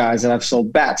done for guys that I've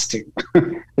sold bats to.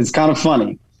 It's kind of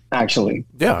funny, actually.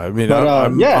 Yeah, I mean,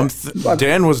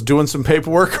 Dan was doing some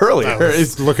paperwork earlier.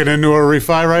 He's looking into a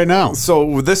refi right now.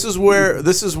 So this is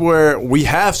where we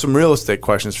have some real estate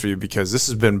questions for you, because this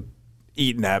has been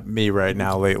eating at me right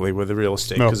now lately with the real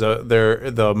estate, because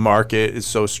the market is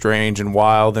so strange and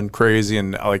wild and crazy,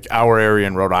 and like our area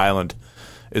in Rhode Island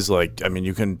is like, I mean,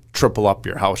 you can triple up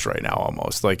your house right now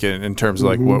almost, like in terms of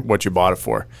like what you bought it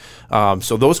for.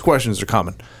 So those questions are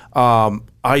coming.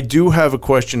 I do have a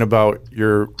question about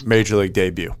your major league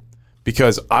debut,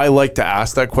 because I like to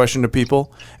ask that question to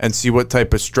people and see what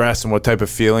type of stress and what type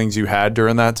of feelings you had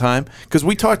during that time. Because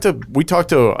we talked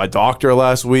to a doctor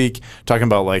last week talking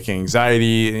about like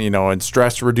anxiety, and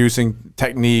stress reducing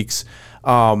techniques.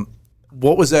 What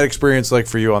was that experience like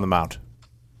for you on the mound?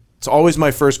 It's always my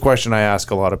first question I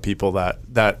ask a lot of people that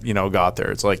got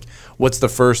there. It's like, what's the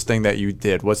first thing that you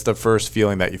did? What's the first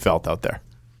feeling that you felt out there?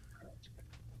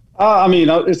 I mean,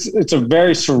 it's a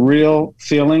very surreal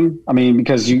feeling. I mean,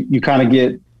 because you kind of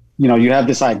get, you have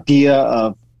this idea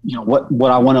of,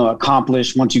 what I want to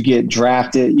accomplish once you get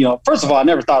drafted. First of all, I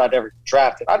never thought I'd ever get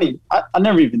drafted. I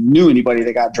never even knew anybody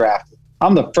that got drafted.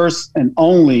 I'm the first and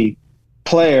only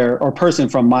player or person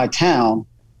from my town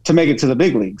to make it to the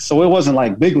big leagues. So it wasn't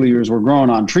like big leaguers were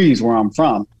growing on trees where I'm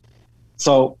from.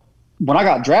 So when I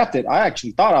got drafted, I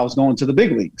actually thought I was going to the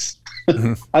big leagues.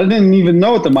 Mm-hmm. I didn't even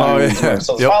know what the minor leagues were.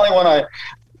 So finally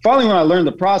when I learned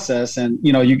the process, and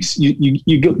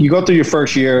you go through your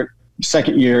first year,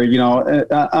 second year,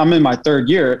 I'm in my third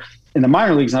year in the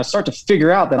minor leagues, and I start to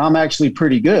figure out that I'm actually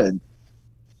pretty good.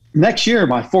 Next year,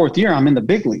 my fourth year, I'm in the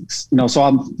big leagues.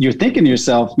 So you're thinking to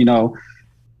yourself,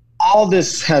 all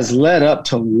this has led up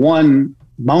to one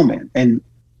moment, and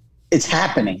it's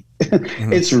happening.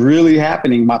 Mm-hmm. It's really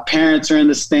happening. My parents are in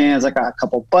the stands. I got a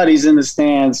couple buddies in the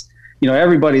stands.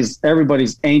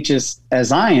 Everybody's anxious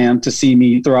as I am to see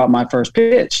me throw out my first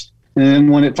pitch. And then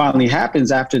when it finally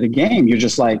happens after the game, you're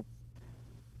just like,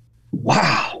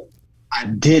 wow, I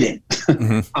did it.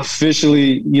 Mm-hmm.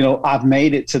 Officially, I've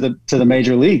made it to the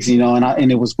major leagues,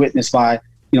 and it was witnessed by,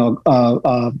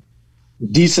 a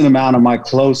decent amount of my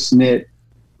close-knit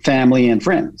family and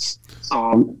friends.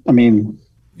 So, I mean,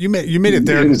 you made it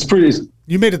there. It's pretty.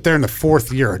 You made it there in the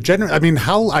fourth year. I mean,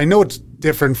 I know it's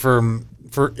different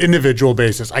for individual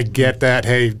basis. I get that.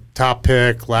 Hey, top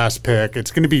pick, last pick.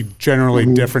 It's going to be generally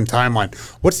different timeline.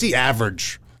 What's the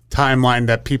average timeline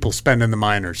that people spend in the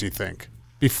minors, you think,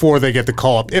 before they get the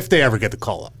call up, if they ever get the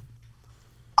call up?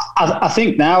 I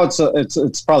think now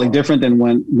it's probably different than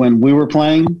when we were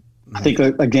playing. I think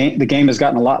the game has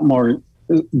gotten a lot more.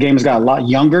 Game has got a lot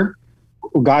younger.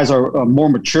 Guys are more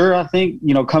mature. I think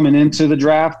coming into the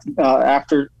draft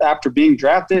after being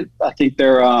drafted. I think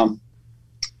they're.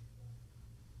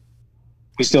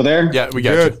 We still there? Yeah, we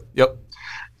got you. Yep.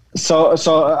 So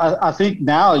I think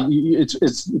now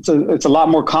it's a lot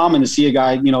more common to see a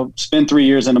guy spend 3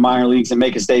 years in the minor leagues and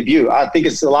make his debut. I think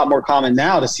it's a lot more common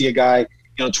now to see a guy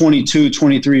 22,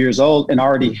 23 years old and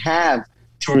already have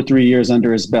 2 or 3 years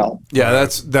under his belt. Yeah,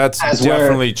 that's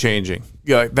definitely changing.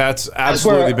 Yeah, that's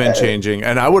absolutely been changing.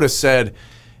 And I would have said,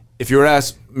 if you were to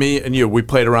ask me and you, we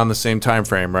played around the same time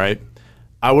frame, right?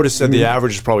 I would have said the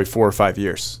average is probably 4 or 5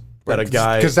 years. That a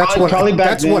guy, because that's what I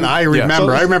remember. Yeah. So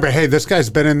I remember, hey, this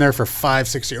guy's been in there for 5,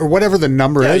 6 years, or whatever the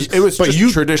number is. It was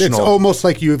traditional. It's almost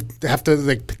like you have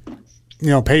to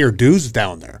pay your dues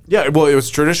down there. Yeah, well, it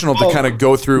was traditional to kind of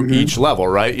go through each level,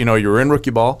 right? You're in rookie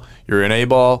ball, you're in A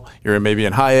ball, you're maybe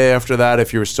in high A after that.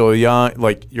 If you were still young,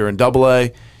 like you're in double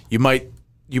A, you might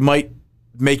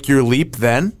make your leap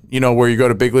then. Where you go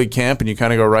to big league camp and you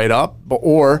kind of go right up,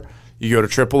 or you go to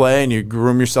AAA and you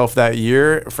groom yourself that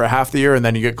year for half the year, and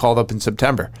then you get called up in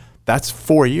September. That's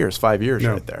 4 years, 5 years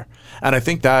right there. And I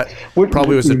think that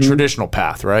probably was a traditional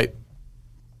path, right?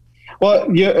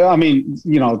 Well, yeah, I mean,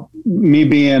 me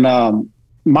being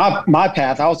my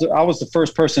path, I was the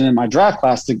first person in my draft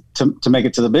class to make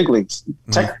it to the big leagues.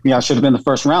 Technically, I should have been the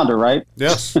first rounder, right?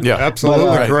 Yes, yeah,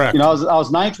 absolutely correct. I was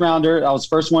ninth rounder. I was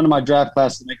first one in my draft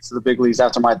class to make it to the big leagues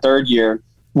after my third year,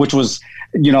 which was,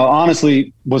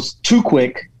 honestly was too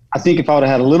quick. I think if I would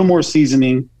have had a little more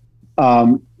seasoning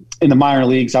in the minor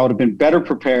leagues, I would have been better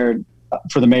prepared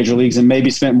for the major leagues and maybe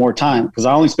spent more time, because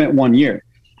I only spent 1 year.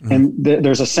 Mm-hmm. And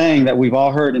there's a saying that we've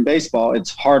all heard in baseball: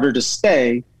 it's harder to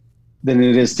stay than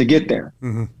it is to get there.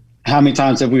 Mm-hmm. How many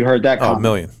times have we heard that comment? A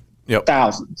million. Yep.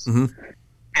 Thousands. Mm-hmm.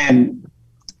 And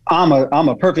I'm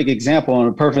a perfect example and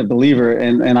a perfect believer,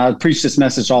 and I preach this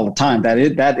message all the time,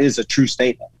 that is a true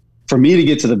statement. For me to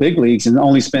get to the big leagues and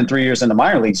only spend 3 years in the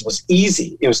minor leagues was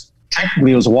easy. It was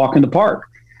a walk in the park.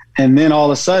 And then all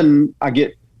of a sudden I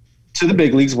get to the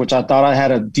big leagues, which I thought I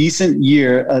had a decent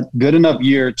year, a good enough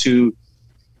year to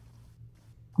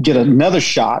get another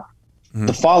shot. Mm-hmm.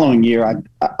 The following year,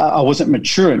 I wasn't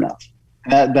mature enough.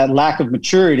 That lack of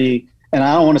maturity, and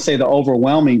I don't want to say the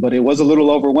overwhelming, but it was a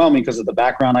little overwhelming because of the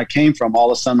background I came from.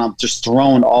 All of a sudden I'm just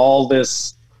throwing all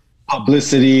this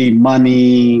publicity,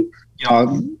 money,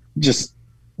 just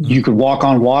you could walk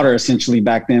on water essentially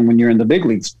back then when you're in the big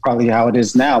leagues. Probably how it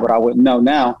is now, but I wouldn't know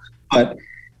now. But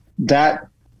that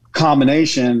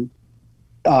combination,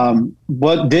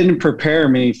 what didn't prepare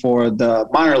me for the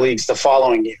minor leagues the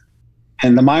following year.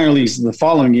 And the minor leagues the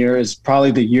following year is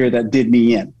probably the year that did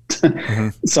me in. Mm-hmm.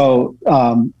 So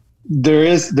there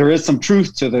is some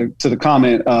truth to the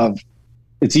comment of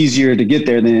it's easier to get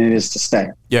there than it is to stay.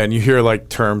 Yeah, and you hear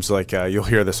terms like you'll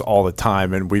hear this all the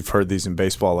time, and we've heard these in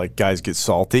baseball, like guys get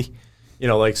salty.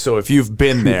 So if you've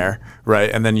been there,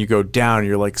 right, and then you go down,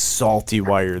 you're salty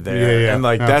while you're there. Yeah. And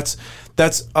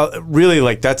that's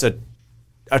really that's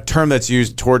a a term that's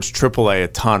used towards AAA a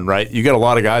ton, right? You get a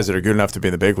lot of guys that are good enough to be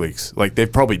in the big leagues. Like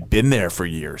they've probably been there for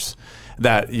years.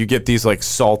 That you get these like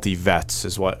salty vets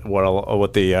is what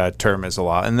the term is a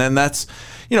lot. And then that's,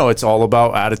 it's all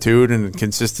about attitude and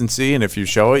consistency. And if you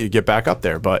show it, you get back up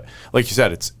there. But like you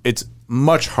said, it's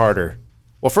much harder.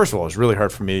 Well, first of all, it was really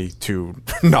hard for me to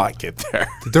not get there.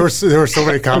 There were so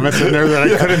many comments in there that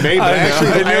I couldn't make. I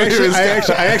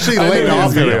actually laid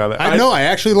off. I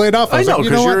actually laid off. I know,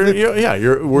 because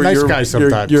you're nice guy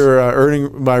sometimes. You're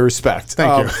earning my respect.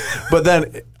 Thank you. But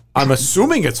then I'm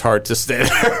assuming it's hard to stay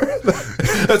there.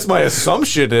 That's my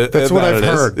assumption. That's what I've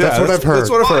heard. That's what I've heard.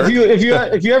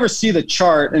 If you ever see the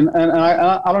chart, and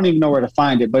I don't even know where to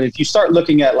find it, but if you start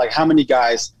looking at like how many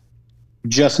guys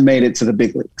just made it to the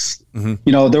big leagues.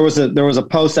 Mm-hmm. There was a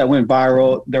post that went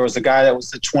viral. There was a guy that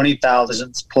was the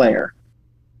 20,000th player.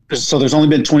 So there's only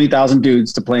been 20,000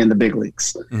 dudes to play in the big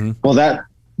leagues. Mm-hmm. Well,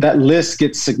 that list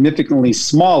gets significantly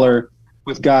smaller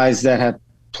with guys that have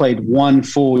played one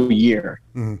full year.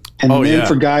 Mm-hmm. And then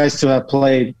for guys to have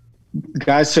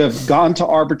gone to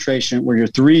arbitration where you're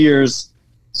 3 years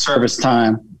service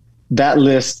time, that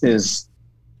list is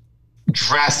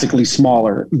drastically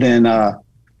smaller than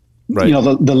right.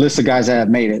 The list of guys that have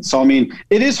made it. So, I mean,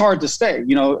 it is hard to stay.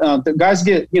 The guys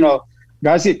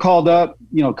get called up,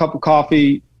 a cup of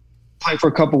coffee, play for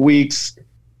a couple weeks,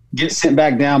 get sent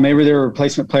back down. Maybe they're a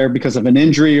replacement player because of an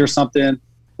injury or something,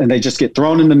 and they just get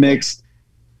thrown in the mix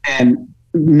and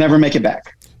never make it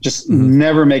back. Just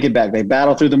never make it back. They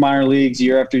battle through the minor leagues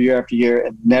year after year after year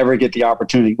and never get the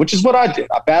opportunity, which is what I did.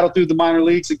 I battled through the minor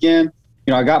leagues again.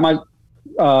 I got my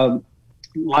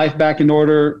life back in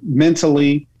order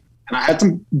mentally. And I had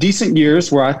some decent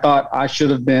years where I thought I should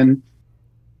have been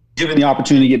given the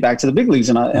opportunity to get back to the big leagues,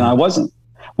 and I wasn't.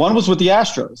 One was with the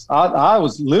Astros. I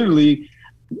was literally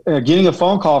getting a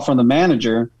phone call from the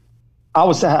manager. I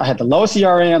had the lowest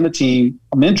ERA on the team.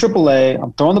 I'm in AAA.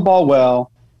 I'm throwing the ball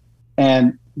well,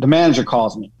 and the manager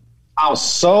calls me. I was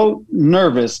so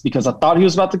nervous because I thought he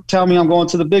was about to tell me I'm going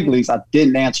to the big leagues. I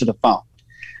didn't answer the phone.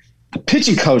 The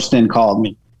pitching coach then called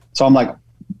me. So I'm like,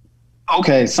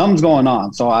 okay, something's going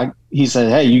on. So he said,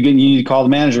 hey, you need to call the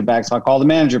manager back. So I called the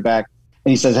manager back, and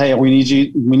he says, hey, we need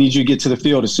you to get to the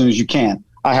field as soon as you can.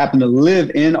 I happen to live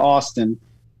in Austin,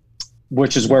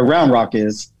 which is where Round Rock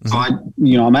is. So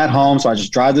I'm at home, so I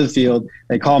just drive to the field.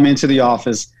 They call me into the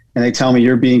office, and they tell me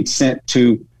you're being sent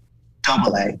to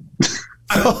AA.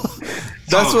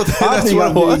 That's what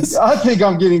it was. I think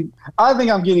I'm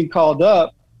getting called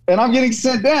up, and I'm getting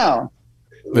sent down.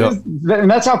 Yep.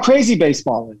 And that's how crazy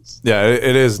baseball is. Yeah,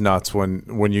 it is nuts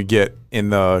when you get in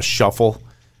the shuffle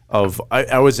of.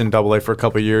 I was in AA for a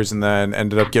couple of years and then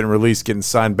ended up getting released, getting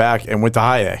signed back, and went to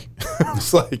high A.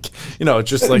 It's like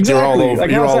just like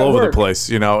exactly. You're all over the place.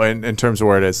 In terms of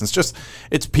where it is.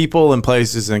 It's people and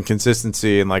places and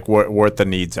consistency and like what the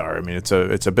needs are. I mean, it's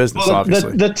a business. Well,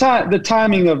 obviously, the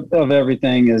timing of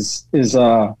everything is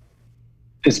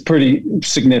pretty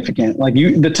significant. Like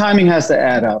the timing has to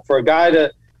add up for a guy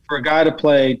to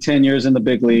play 10 years in the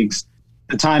big leagues.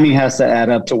 The timing has to add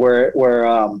up to where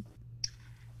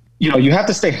you have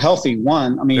to stay healthy.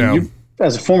 One, I mean, you,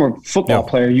 as a former football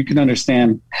player, you can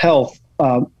understand health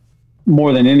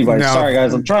more than anybody. Sorry,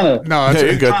 guys, I'm trying to. No,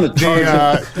 you're good. I'm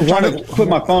trying to put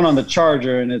my phone on the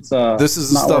charger, and it's. This is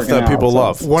the stuff that people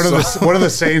love. One of the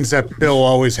sayings that Bill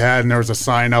always had, and there was a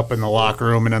sign up in the locker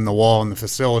room and in the wall in the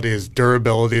facility, is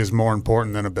durability is more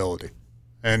important than ability.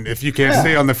 And if you can't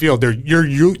stay on the field, you're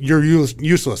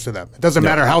useless to them. It doesn't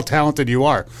matter how talented you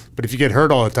are, but if you get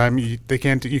hurt all the time, you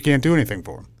can't do anything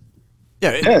for them.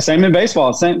 Yeah, same in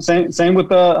baseball. Same with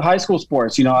the high school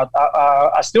sports.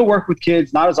 I still work with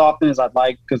kids, not as often as I'd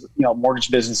like because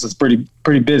mortgage business is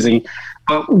pretty busy.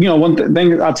 But one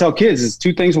thing I tell kids is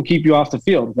two things will keep you off the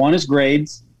field. One is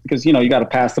grades because you got to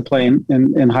pass to play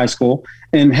in high school,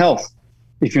 and health.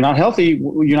 If you're not healthy,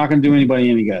 you're not going to do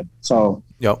anybody any good. So.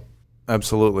 Yep.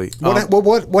 Absolutely.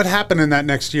 What happened in that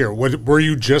next year? Were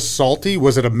you just salty?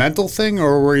 Was it a mental thing,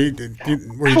 or were you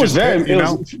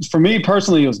for me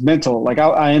personally, it was mental. Like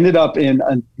I ended up in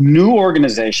a new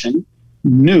organization,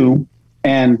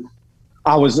 and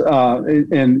I was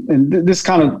and this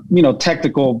kind of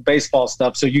technical baseball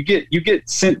stuff. So you get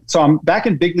sent. So I'm back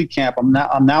in big league camp. I'm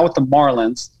now with the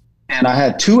Marlins, and I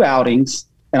had 2 outings.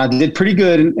 And I did pretty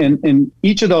good in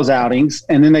each of those outings.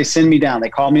 And then they send me down. They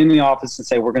call me in the office and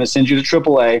say, we're going to send you to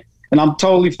AAA. And I'm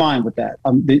totally fine with that.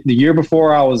 The year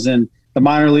before I was in the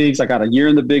minor leagues. I got a year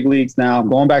in the big leagues now. I'm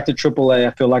going back to AAA.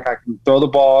 I feel like I can throw the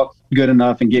ball good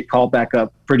enough and get called back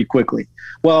up pretty quickly.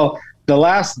 Well, the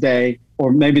last day,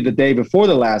 or maybe the day before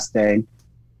the last day,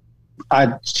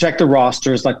 I checked the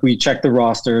rosters like we check the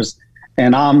rosters.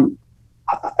 And I'm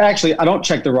Actually, I don't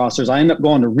check the rosters. I end up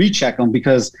going to recheck them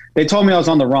because they told me I was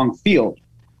on the wrong field.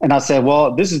 And I said,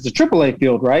 well, this is the AAA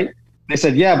field, right? They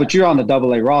said, yeah, but you're on the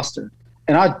AA roster.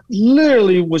 And I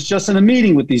literally was just in a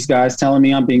meeting with these guys telling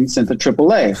me I'm being sent to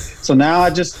AAA. So now I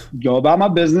just go about my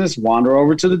business, wander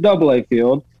over to the AA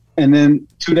field. And then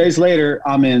 2 days later,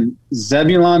 I'm in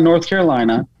Zebulon, North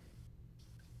Carolina,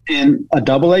 in a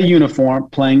AA uniform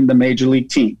playing the major league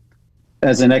team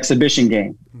as an exhibition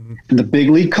game. Mm-hmm. And the big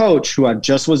league coach, who I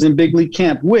just was in big league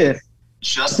camp with,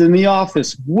 just in the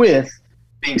office with,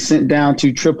 being sent down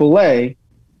to AAA,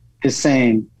 is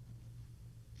saying,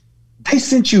 they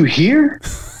sent you here?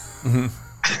 Mm-hmm.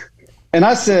 And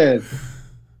I said,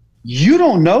 you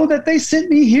don't know that they sent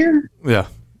me here? Yeah.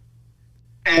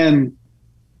 And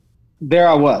there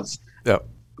I was. Yep.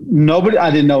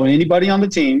 I didn't know anybody on the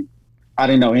team. I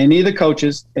didn't know any of the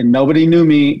coaches, and nobody knew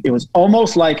me. It was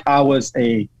almost like I was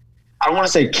I don't want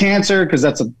to say cancer because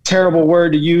that's a terrible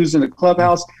word to use in the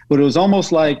clubhouse, but it was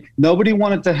almost like nobody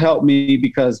wanted to help me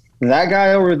because that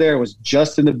guy over there was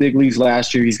just in the big leagues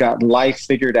last year. He's got life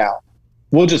figured out.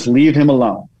 We'll just leave him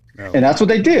alone. No. And that's what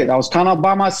they did. I was kind of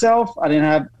by myself. I didn't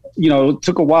have, it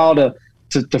took a while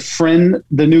to friend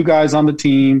the new guys on the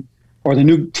team or the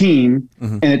new team.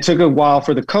 Mm-hmm. And it took a while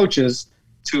for the coaches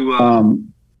to,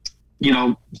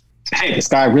 hey, this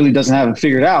guy really doesn't have it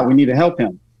figured out. We need to help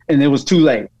him. And it was too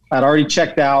late. I'd already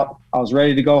checked out. I was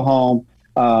ready to go home.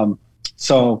 That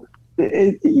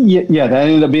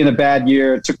ended up being a bad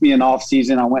year. It took me an off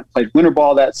season. I went and played winter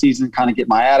ball that season, kind of get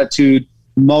my attitude,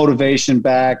 motivation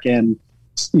back. And,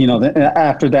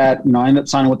 after that, I ended up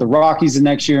signing with the Rockies the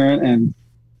next year and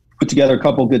put together a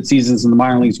couple of good seasons in the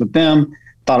minor leagues with them.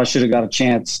 Thought I should have got a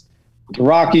chance with the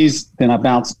Rockies. Then I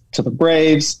bounced to the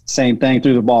Braves. Same thing,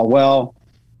 threw the ball well.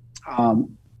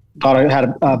 Thought I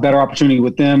had a better opportunity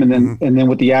with them. And then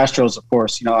with the Astros, of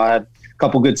course, I had a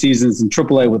couple good seasons in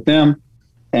AAA with them.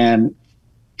 And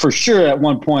for sure at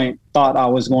one point thought I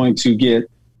was going to get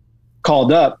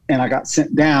called up and I got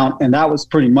sent down, and that was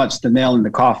pretty much the nail in the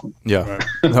coffin. Yeah,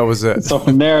 that was it. So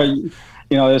from there,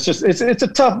 it's just it's a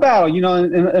tough battle,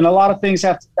 and a lot of things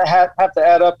have to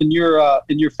add up in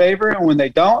your favor, and when they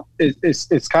don't,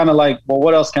 it's kind of like, well,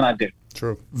 what else can I do?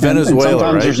 True. Venezuela, and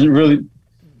sometimes there's really.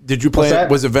 Did you play?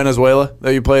 Was it Venezuela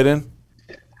that you played in?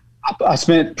 I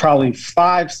spent probably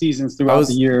 5 seasons throughout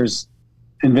the years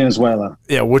in Venezuela.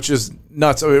 Yeah, which is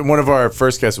nuts. I mean, one of our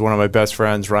first guests, one of my best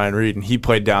friends, Ryan Reed, and he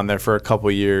played down there for a couple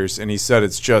of years, and he said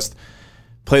it's just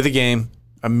play the game,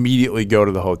 immediately go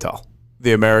to the hotel,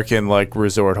 the American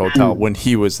resort hotel when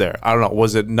he was there. I don't know,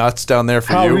 was it nuts down there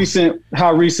for you?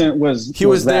 How recent was he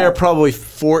was there? Probably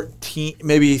 14,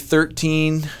 maybe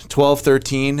 13, 12,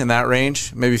 13 in that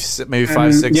range, maybe 5, 6,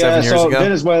 7 years ago.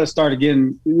 Venezuela started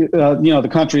getting, the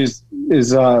country is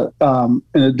in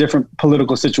a different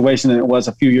political situation than it was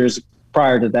a few years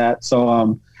prior to that.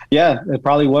 So, it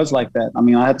probably was like that. I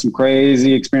mean, I had some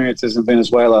crazy experiences in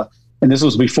Venezuela, and this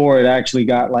was before it actually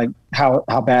got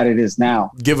how bad it is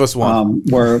now. Give us one.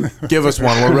 Give us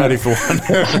one. We're ready for one.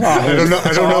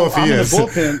 I don't know if he is.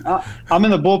 I'm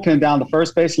in the bullpen down the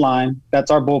first base line.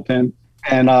 That's our bullpen.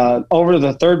 And over to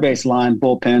the third base line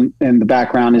bullpen in the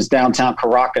background is downtown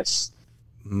Caracas.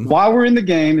 Mm-hmm. While we're in the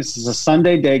game, this is a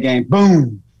Sunday day game,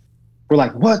 boom. We're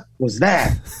like, what was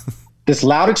that? This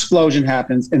loud explosion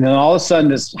happens, and then all of a sudden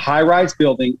this high-rise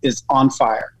building is on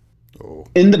fire. Oh.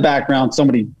 In the background,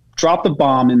 somebody dropped a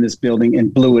bomb in this building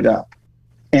and blew it up.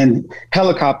 And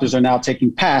helicopters are now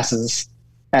taking passes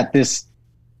at this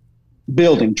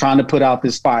building, trying to put out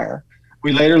this fire.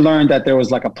 We later learned that there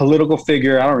was a political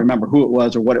figure. I don't remember who it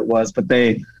was or what it was, but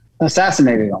they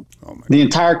assassinated him. The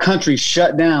entire country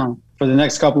shut down for the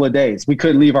next couple of days. We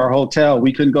couldn't leave our hotel.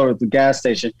 We couldn't go to the gas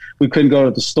station. We couldn't go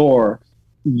to the store.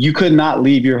 You could not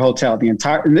leave your hotel.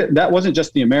 That wasn't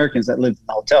just the Americans that lived in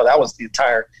the hotel. That was the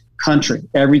entire country.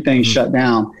 Everything shut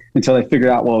down until they figured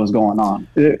out what was going on.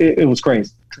 It was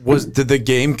crazy. Did the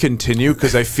game continue?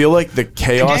 Because I feel like the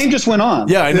chaos. The game just went on.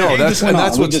 Yeah, I know.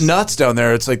 That's what's nuts down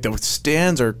there. It's like the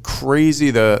stands are crazy.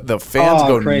 The fans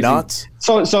go crazy. Nuts.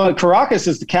 So Caracas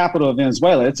is the capital of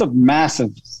Venezuela. It's a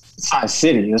massive size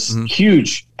city. It's a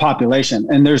huge population,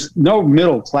 and there's no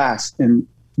middle class in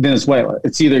Venezuela.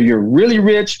 It's either you're really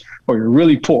rich or you're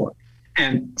really poor.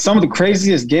 And some of the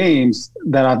craziest games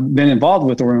that I've been involved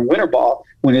with were in winter ball,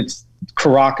 when it's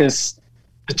Caracas,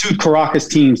 the two Caracas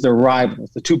teams, they're rivals,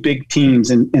 the two big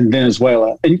teams in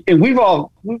Venezuela. And we've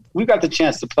got the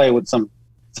chance to play with some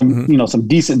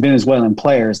decent Venezuelan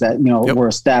players that, were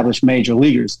established major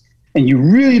leaguers. And you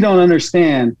really don't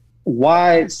understand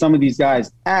why some of these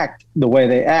guys act the way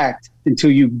they act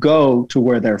until you go to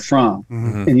where they're from.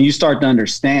 Mm-hmm. And you start to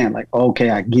understand,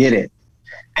 okay, I get it.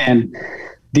 And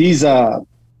these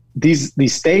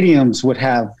stadiums would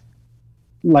have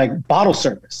like bottle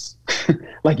service.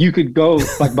 Like you could go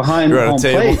like behind home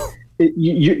plate.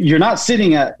 You're not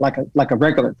sitting at like a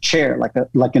regular chair,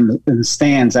 like in the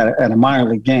stands at a minor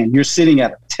league game. You're sitting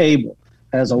at a table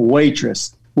as a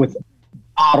waitress with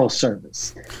bottle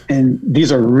service. And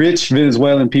these are rich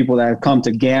Venezuelan people that have come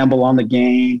to gamble on the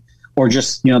game, or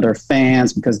just, they're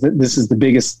fans because this is the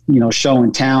biggest, show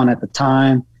in town at the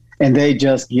time, and they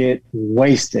just get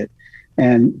wasted.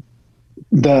 And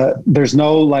there's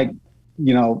no like,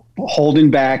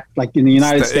 holding back like in the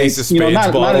United States,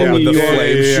 not in New York.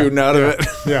 Flames shooting out of it.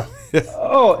 Yeah.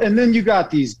 Oh, and then you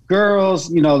got these girls,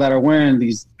 that are wearing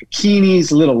these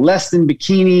bikinis, a little less than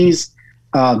bikinis,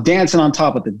 dancing on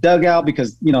top of the dugout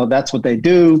because, that's what they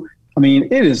do. I mean,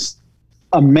 it is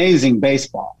amazing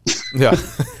baseball. Yeah,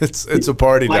 it's a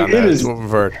party down there. That's what we've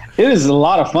heard. It is a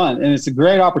lot of fun, and it's a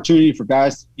great opportunity for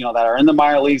guys, that are in the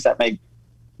minor leagues that make,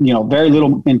 very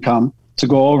little income to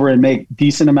go over and make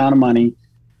decent amount of money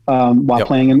while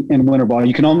playing in winter ball.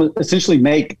 You can almost essentially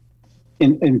make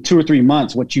in 2 or 3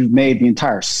 months what you've made the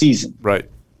entire season. Right.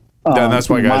 And that's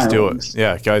why guys do it.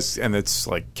 Yeah, guys, and it's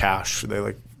like cash. They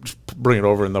like just bring it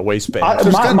over in the waistband.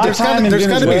 There's got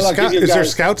to be scouts. Is there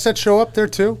scouts that show up there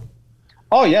too?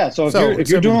 Oh yeah. So if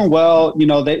you're doing well,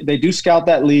 they do scout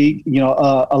that league.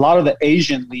 A lot of the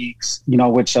Asian leagues,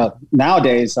 which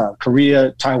nowadays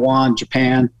Korea, Taiwan,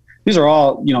 Japan, these are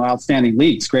all outstanding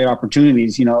leagues, great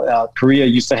opportunities. Korea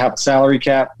used to have a salary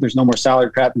cap. There's no more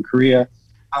salary cap in Korea.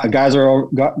 Guys are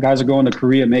going to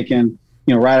Korea making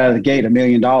right out of the gate $1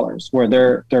 million,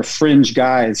 where they're fringe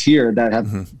guys here that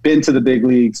have been to the big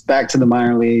leagues, back to the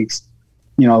minor leagues,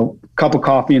 cup of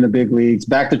coffee in the big leagues,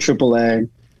 back to AAA.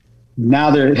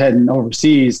 Now they're heading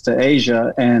overseas to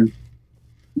Asia, and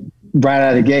right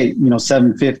out of the gate,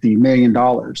 $750 million.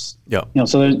 Yeah.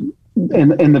 So there's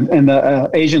in the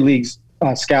Asian leagues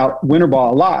scout winter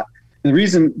ball a lot. And the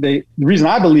reason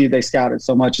I believe they scout it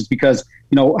so much is because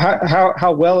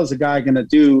how well is a guy going to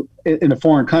do in a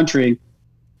foreign country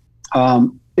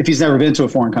if he's never been to a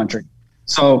foreign country?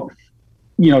 So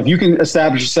if you can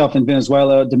establish yourself in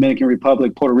Venezuela, Dominican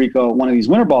Republic, Puerto Rico, one of these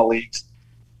winter ball leagues,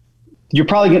 you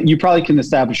probably can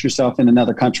establish yourself in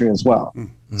another country as well.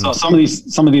 Mm-hmm. So some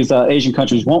of these Asian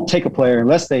countries won't take a player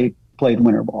unless they played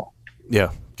winter ball.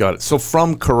 Yeah, got it. So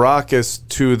from Caracas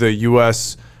to the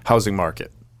U.S. housing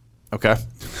market, okay?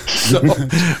 So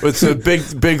it's a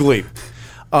big leap.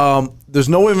 There's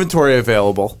no inventory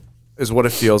available, is what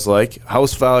it feels like.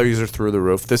 House values are through the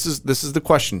roof. This is the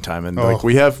question time, and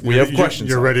we have questions.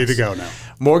 You're ready to go now.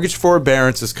 Mortgage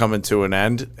forbearance is coming to an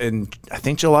end in I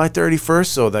think July 31st,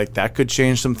 so that could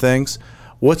change some things.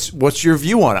 What's your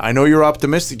view on it? I know you're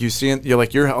optimistic.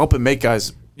 You're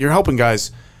helping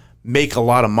guys make a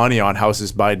lot of money on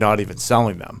houses by not even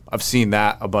selling them. I've seen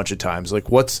that a bunch of times.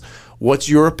 Like what's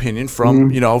your opinion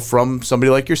from from somebody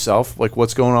like yourself? Like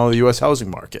what's going on with the U.S. housing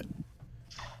market?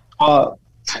 I'm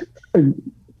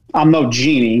no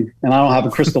genie, and I don't have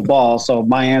a crystal ball, so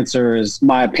my answer is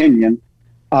my opinion.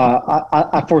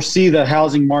 I foresee the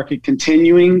housing market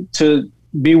continuing to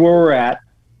be where we're at.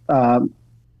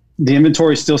 The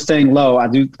inventory is still staying low. I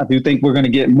do think we're going to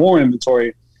get more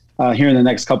inventory here in the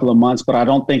next couple of months, but I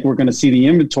don't think we're going to see the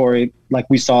inventory like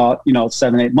we saw,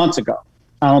 7-8 months ago.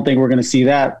 I don't think we're going to see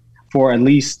that for at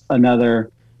least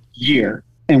another year.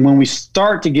 And when we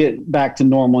start to get back to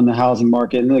normal in the housing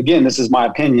market, and again, this is my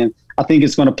opinion, I think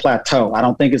it's going to plateau. I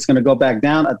don't think it's going to go back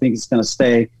down. I think it's going to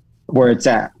stay where it's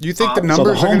at. You think the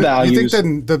numbers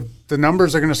the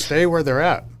numbers are going to stay where they're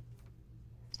at?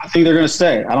 I think they're going to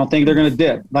stay. I don't think they're going to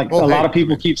dip. A lot of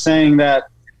people keep saying that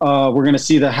we're going to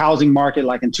see the housing market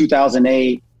like in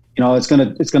 2008. It's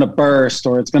going to burst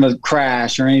or it's going to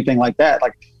crash or anything like that.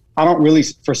 Like I don't really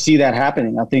foresee that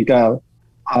happening. I think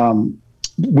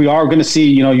we are going to see.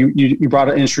 You brought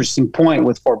an interesting point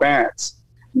with forbearance.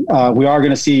 We are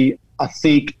going to see, I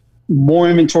think, more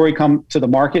inventory come to the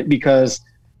market because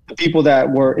the people that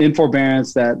were in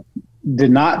forbearance that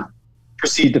did not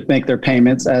proceed to make their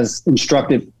payments as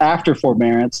instructed after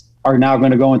forbearance are now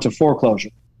going to go into foreclosure.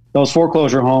 Those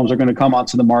foreclosure homes are going to come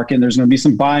onto the market, and there's going to be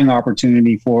some buying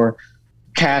opportunity for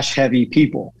cash-heavy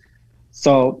people.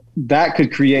 So that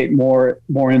could create more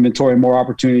inventory, more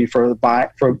opportunity for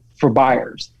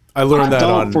buyers. I learned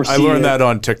that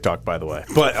on TikTok, by the way.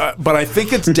 But I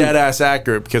think it's dead ass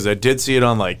accurate because I did see it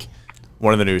on like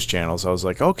one of the news channels. I was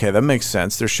like, okay, that makes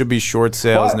sense. There should be short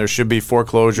sales and there should be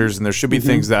foreclosures and there should be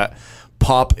things that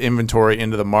pop inventory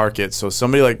into the market. So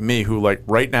somebody like me who like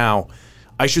right now,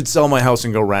 I should sell my house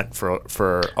and go rent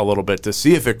for a little bit to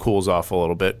see if it cools off a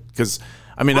little bit. Because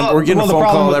I mean, we're getting a phone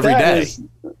call every day.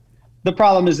 the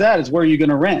problem is where are you going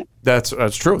to rent? That's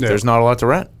true. Yeah. There's not a lot to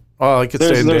rent. Oh, I could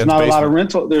say there's not a lot of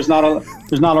rental. There's not a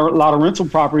lot of rental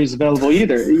properties available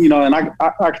either. You know, and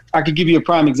I could give you a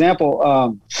prime example.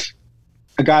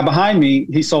 A guy behind me,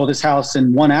 he sold his house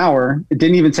in 1 hour. It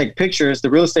didn't even take pictures. The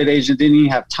real estate agent didn't even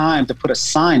have time to put a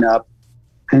sign up,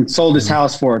 and sold his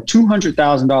house for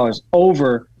 $200,000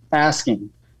 over asking.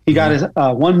 He got his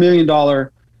 $1 million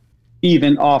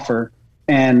even offer,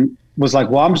 and was like,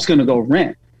 well, I'm just going to go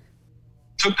rent.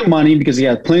 Took the money because he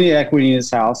had plenty of equity in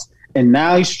his house, and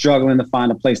now he's struggling to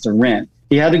find a place to rent.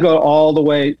 He had to go all the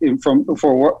way from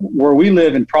where we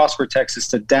live in Prosper, Texas,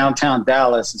 to downtown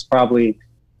Dallas. It's probably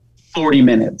 40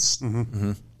 minutes.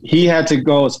 Mm-hmm. He had to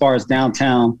go as far as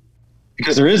downtown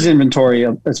because there is inventory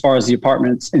as far as the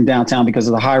apartments in downtown because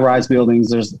of the high-rise buildings.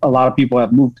 There's a lot of people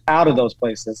have moved out of those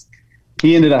places.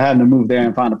 He ended up having to move there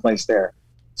and find a place there.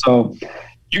 So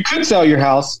you could sell your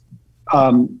house.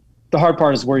 The hard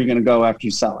part is where you're going to go after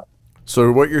you sell it. So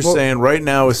what you're saying right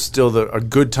now is still a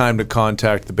good time to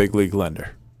contact the big league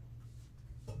lender.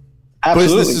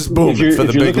 Absolutely. This is booming for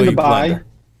the big league lender.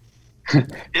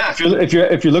 Yeah,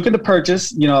 if you're looking to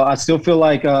purchase, you know, I still feel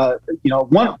like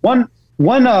one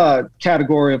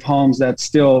category of homes that's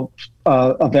still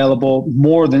available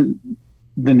more than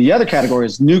the other category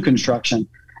is new construction.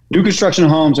 New construction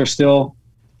homes are still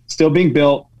being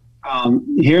built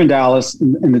here in Dallas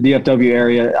in the DFW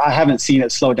area. I haven't seen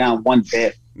it slow down one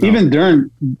bit. No. Even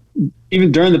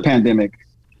during the pandemic,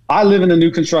 I live in a new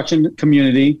construction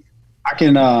community. I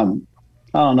can I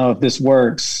don't know if this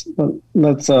works, but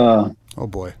let's oh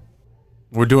boy.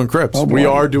 We're doing Crips. We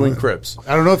are doing Crips.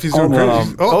 I don't know if he's doing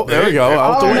Crips. There we go.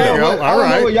 Out the window. All right. I don't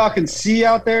know what y'all can see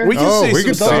out there. We can see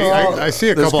some stuff. I see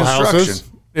a couple houses.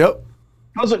 Yep.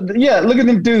 Look at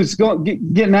them dudes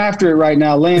getting after it right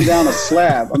now, laying down a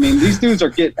slab. I mean, these dudes are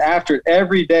getting after it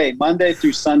every day, Monday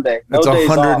through Sunday. It's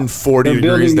 140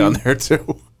 degrees down there,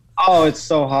 too. Oh, it's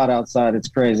so hot outside. It's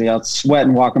crazy. I was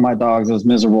sweating walking my dogs. It was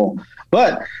miserable.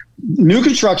 But new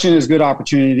construction is a good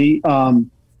opportunity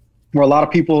where a lot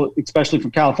of people, especially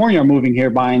from California, are moving here,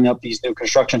 buying up these new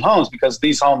construction homes because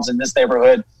these homes in this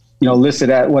neighborhood, you know, listed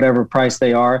at whatever price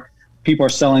they are. People are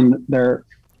selling their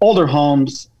older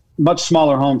homes, much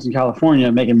smaller homes in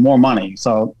California, making more money.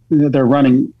 So they're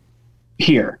running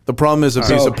here. The problem is a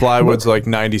piece of plywood's like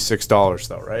 $96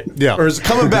 though, right? Yeah. Or is it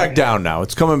coming back down now?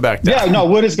 It's coming back down. Yeah, no,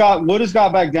 wood has got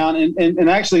back down. And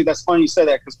actually that's funny you said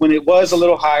that because when it was a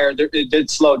little higher, it did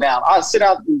slow down. I sit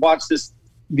out and watch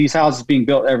these houses being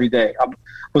built every day. I think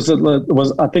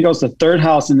I was the third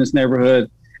house in this neighborhood.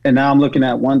 And now I'm looking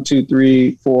at 1, 2,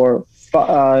 3, 4,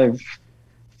 5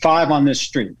 on this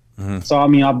street. Mm-hmm. So, I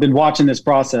mean, I've been watching this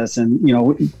process and, you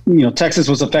know, Texas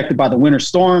was affected by the winter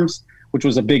storms, which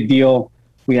was a big deal.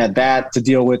 We had that to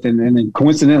deal with. And then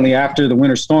coincidentally, after the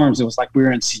winter storms, it was like we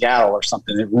were in Seattle or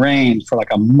something. It rained for like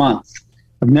a month.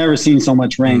 I've never seen so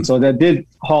much rain. Mm-hmm. So that did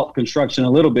halt construction a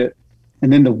little bit.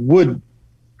 And then the wood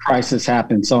crisis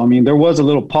happened. So, I mean, there was a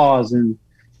little pause in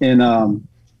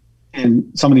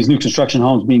some of these new construction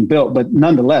homes being built. But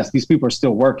nonetheless, these people are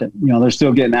still working. You know, they're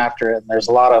still getting after it. And there's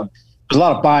a lot of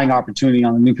buying opportunity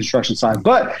on the new construction side.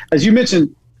 But as you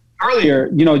mentioned earlier,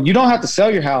 you know, you don't have to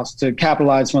sell your house to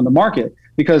capitalize from the market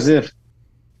because if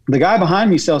the guy behind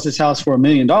me sells his house for $1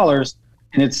 million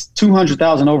and it's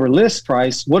 $200,000 over list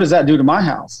price, what does that do to my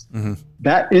house? Mm-hmm.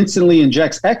 That instantly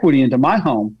injects equity into my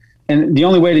home. And the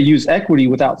only way to use equity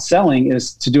without selling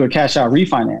is to do a cash out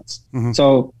refinance. Mm-hmm.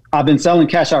 So I've been selling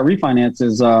cash out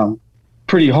refinances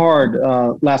pretty hard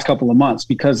last couple of months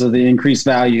because of the increased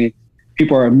value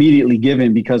people are immediately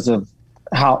given because of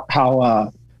how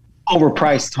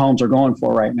overpriced homes are going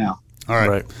for right now. All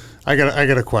right. I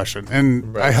got a question,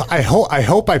 and I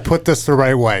hope I put this the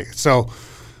right way. So,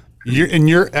 in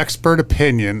your expert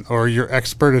opinion or your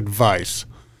expert advice,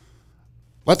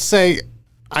 let's say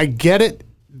I get it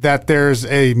that there's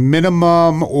a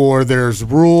minimum or there's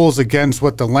rules against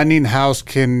what the lending house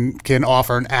can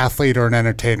offer an athlete or an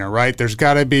entertainer, right? There's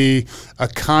got to be a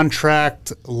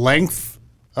contract length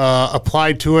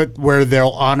applied to it where they'll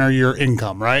honor your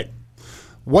income, right?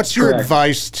 What's your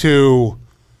advice to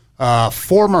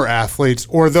former athletes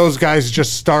or those guys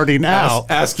just starting out?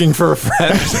 Asking for a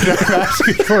friend.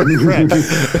 Asking for a friend.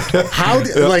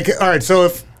 All right, so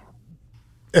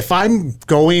if I'm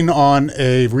going on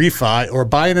a refi or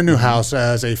buying a new house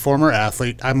as a former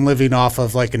athlete, I'm living off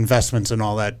of like investments and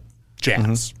all that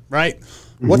jazz, right?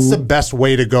 Mm-hmm. What's the best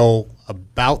way to go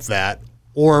about that,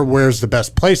 or where's the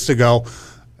best place to go?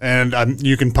 And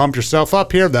you can pump yourself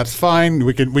up here. That's fine.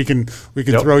 We can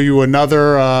throw you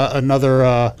another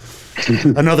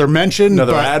mention,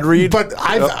 another ad read. But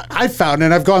I've found,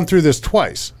 and I've gone through this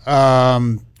twice.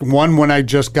 one, when I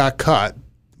just got cut,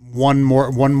 one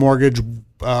mortgage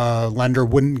lender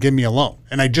wouldn't give me a loan,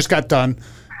 and I just got done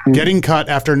getting cut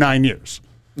after 9 years.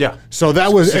 Yeah. So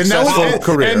that was Successful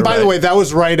career. And by the way, that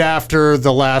was right after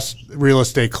the last real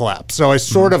estate collapse. So I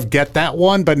sort of get that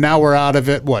one, but now we're out of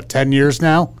it. What, 10 years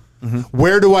now?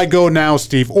 Where do I go now,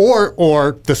 Steve,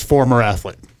 or this former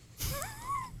athlete?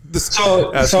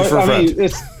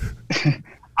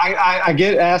 I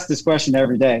get asked this question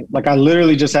every day. Like, I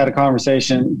literally just had a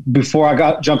conversation before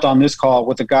I jumped on this call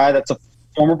with a guy that's a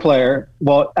former player.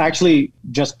 Well, actually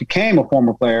just became a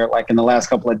former player like in the last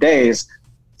couple of days,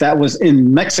 that was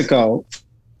in Mexico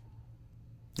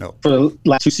for the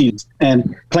last 2 seasons.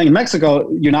 And playing in Mexico,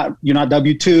 you're not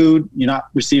W-2'd, you're not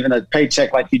receiving a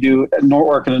paycheck like you do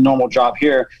working a normal job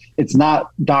here. It's not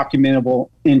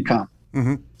documentable income.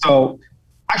 So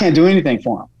I can't do anything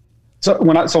for him. So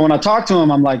when I talk to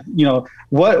him, I'm like,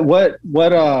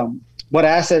 what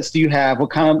assets do you have? What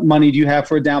kind of money do you have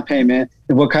for a down payment?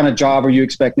 And what kind of job are you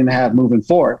expecting to have moving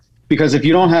forward? Because if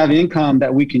you don't have income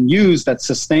that we can use that's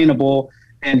sustainable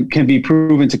and can be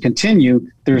proven to continue,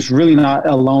 there's really not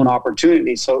a loan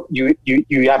opportunity. So you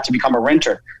have to become a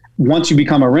renter. Once you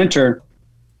become a renter,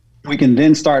 we can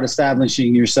then start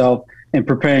establishing yourself and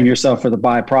preparing yourself for the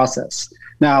buy process.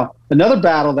 Now, another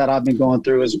battle that I've been going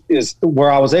through is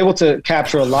where I was able to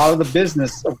capture a lot of the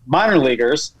business of minor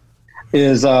leaguers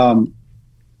is COVID.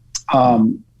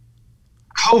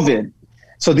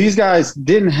 So these guys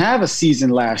didn't have a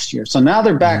season last year. So now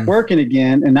they're back working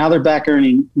again, and now they're back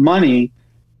earning money.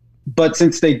 But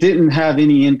since they didn't have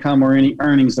any income or any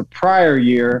earnings the prior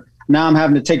year, now I'm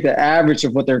having to take the average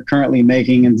of what they're currently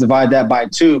making and divide that by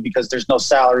 2 because there's no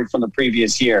salary from the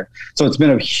previous year. So it's been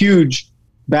a huge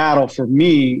battle for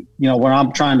me, when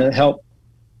I'm trying to help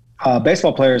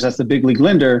baseball players as the big league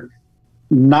lender,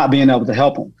 not being able to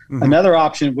help them. Another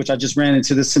option, which I just ran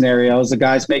into this scenario, is the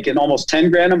guy's making almost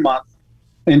 $10,000 a month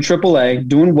in AAA,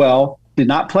 doing well, did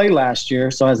not play last year,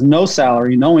 so has no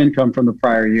salary, no income from the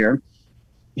prior year.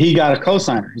 He got a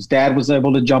cosigner. His dad was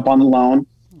able to jump on the loan,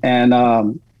 and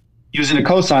using a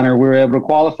cosigner, we were able to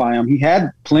qualify him. He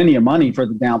had plenty of money for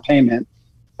the down payment.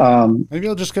 Maybe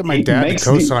I'll just get my dad to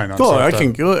co-sign on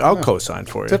something. I'll co-sign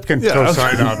for you. Tip can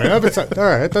co-sign on me. All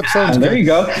right, that sounds good. There you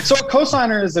go. So a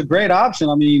co-signer is a great option.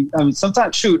 I mean,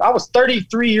 sometimes, I was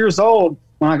 33 years old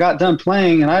when I got done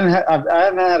playing, and I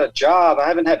haven't had a job. I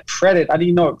haven't had credit. I didn't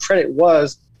even know what credit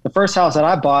was. The first house that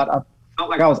I bought, I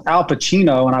felt like I was Al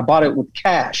Pacino, and I bought it with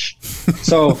cash.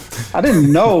 So I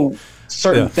didn't know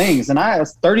certain things. And I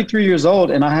was 33 years old,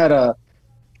 and I had a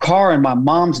car in my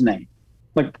mom's name.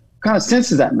 Like, what kind of sense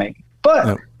does that make?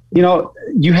 But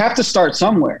you have to start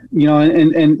somewhere.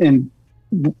 And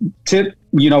Tip,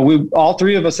 we all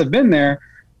 3 of us have been there.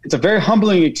 It's a very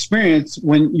humbling experience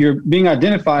when you're being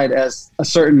identified as a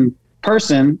certain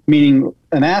person, meaning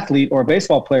an athlete or a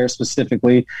baseball player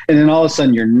specifically, and then all of a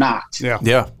sudden you're not.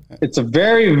 Yeah. It's a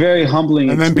very, very humbling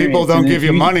and experience. then people don't give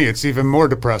you money. It's even more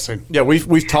depressing. Yeah,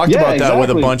 we've talked about that with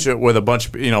a bunch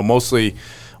of mostly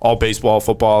all baseball,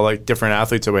 football, like different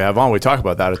athletes that we have on. We talk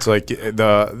about that. It's like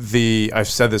I've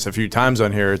said this a few times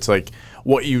on here. It's like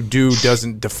what you do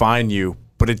doesn't define you,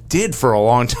 but it did for a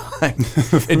long time.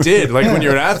 It did. Like when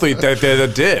you're an athlete,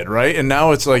 that did, right? And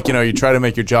now it's like, you try to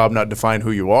make your job not define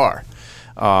who you are.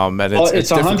 And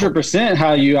it's 100%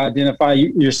 how you identify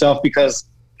yourself, because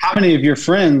how many of your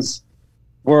friends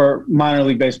were minor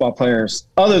league baseball players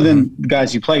other than the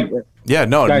guys you played with? Yeah,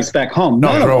 no. Guys back home.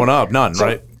 No, growing up, none,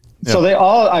 right? So they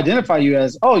all identify you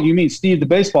as, oh, you mean Steve the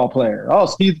baseball player. Oh,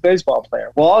 Steve the baseball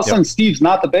player. Well, all of a sudden Steve's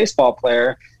not the baseball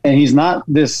player, and he's not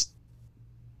this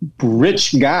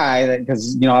rich guy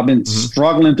because I've been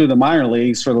struggling through the minor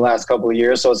leagues for the last couple of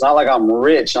years. So it's not like I'm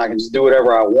rich and I can just do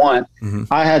whatever I want.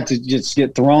 I had to just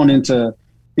get thrown into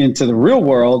the real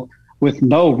world with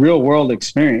no real world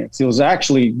experience. It was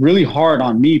actually really hard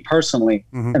on me personally.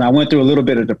 And I went through a little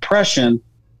bit of depression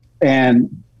and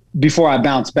before I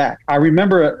bounced back. I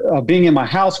remember being in my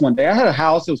house one day. I had a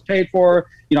house, it was paid for,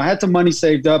 I had some money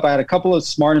saved up. I had a couple of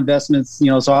smart investments,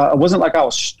 so I wasn't like I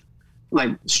was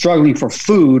struggling for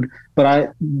food, but I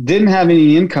didn't have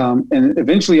any income, and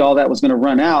eventually all that was going to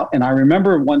run out. And I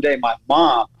remember one day my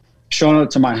mom showing up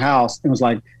to my house and was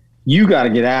like, you got to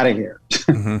get out of here.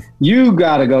 You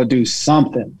got to go do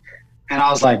something. And I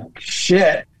was like,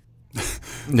 shit.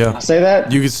 Yeah. Can I say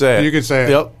that? You could say it. You could say it.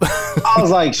 Yep. I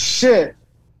was like, shit,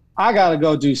 I got to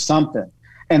go do something.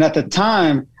 And at the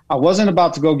time, I wasn't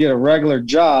about to go get a regular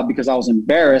job because I was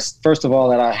embarrassed, first of all,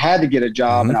 that I had to get a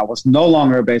job and I was no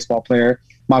longer a baseball player.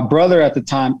 My brother at the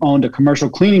time owned a commercial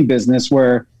cleaning business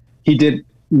where he did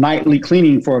nightly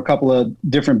cleaning for a couple of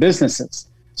different businesses.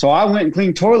 So I went and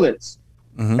cleaned toilets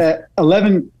at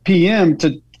 11 p.m.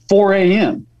 to 4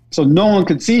 a.m. So no one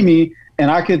could see me, and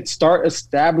I could start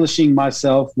establishing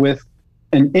myself with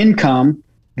an income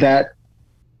that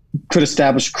could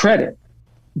establish credit.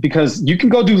 Because you can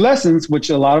go do lessons, which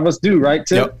a lot of us do, right,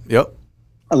 Tim? Yep.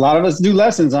 A lot of us do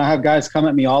lessons. I have guys come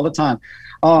at me all the time.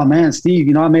 Oh man,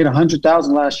 Steve, I made $100,000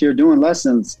 last year doing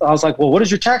lessons. I was like, well, what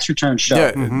does your tax return show?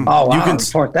 Yeah. Oh, wow, you can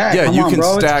report that. Yeah, Come you on, can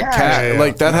bro, stack cash. Yeah.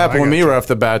 Like that happened with me right off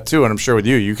the bat too, and I'm sure with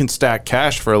you. You can stack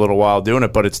cash for a little while doing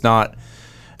it, but it's not.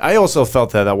 I also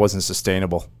felt that wasn't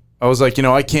sustainable. I was like, I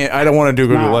don't want to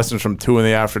do lessons from 2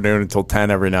 p.m. until 10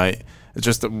 every night. It's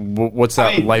just what's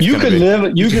that life you gonna can be?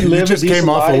 live. You can live. You just came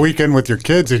off a weekend with your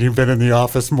kids, and you've been in the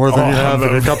office more than you have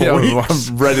in a couple of weeks.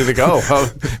 I'm ready to go. I'm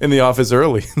in the office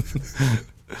early.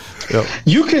 Yep.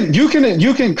 You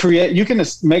can create. You can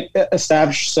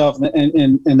establish yourself,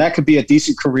 and that could be a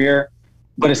decent career,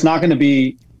 but it's not going to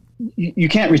be. You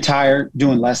can't retire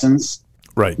doing lessons.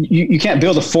 Right. You can't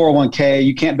build a 401k.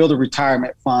 You can't build a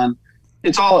retirement fund.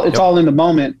 It's all in the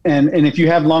moment. And if you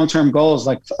have long-term goals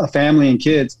like a family and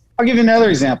kids, I'll give you another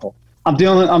example. I'm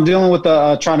dealing with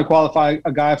trying to qualify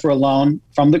a guy for a loan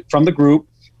from the group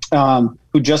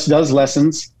who just does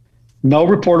lessons, no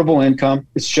reportable income.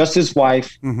 It's just his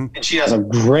wife, and she has a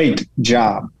great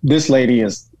job. This lady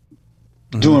is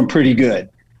doing pretty good,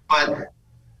 but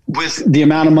with the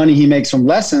amount of money he makes from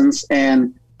lessons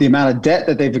and the amount of debt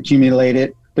that they've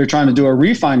accumulated, they're trying to do a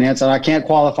refinance, and I can't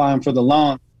qualify him for the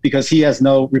loan because he has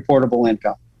no reportable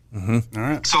income. All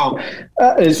right.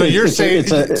 So you're saying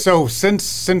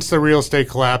since the real estate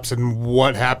collapse and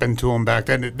what happened to him back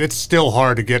then, it's still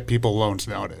hard to get people loans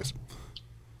nowadays.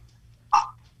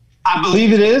 I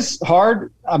believe it is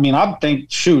hard. I mean, I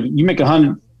think, shoot, you make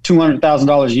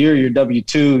 $200,000 a year, your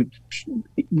W-2,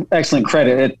 excellent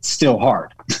credit. It's still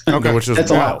hard. Okay, which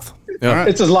is wild. Yeah.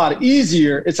 It's a lot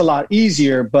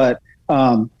easier. But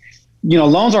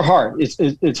loans are hard.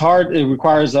 It's hard. It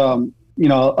requires an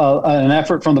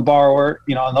effort from the borrower.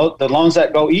 And the loans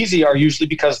that go easy are usually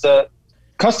because the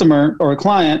customer or a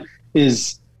client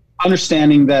is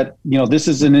understanding that this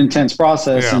is an intense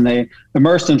process, and they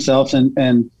immerse themselves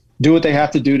and do what they have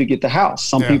to do to get the house.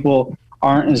 Some people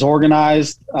aren't as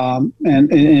organized, and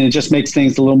it just makes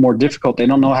things a little more difficult. They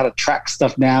don't know how to track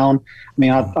stuff down. I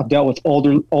mean, I've dealt with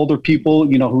older people,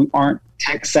 who aren't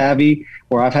tech savvy,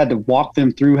 where I've had to walk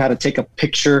them through how to take a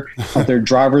picture of their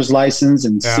driver's license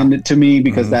and send it to me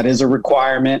because that is a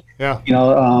requirement. Yeah.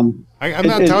 I'm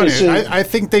not telling you. I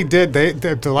think they did.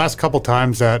 The last couple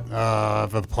times that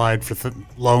I've applied for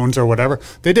loans or whatever,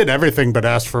 they did everything but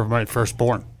ask for my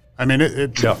firstborn. I mean,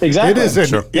 exactly. It is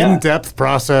an in-depth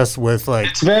process with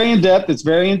it's very in-depth. It's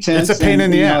very intense. It's a pain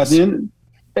in the ass. And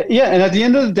at the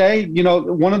end of the day,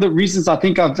 one of the reasons I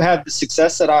think I've had the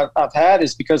success that I've had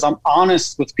is because I'm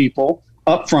honest with people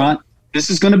up front. This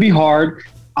is going to be hard.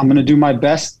 I'm going to do my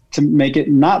best to make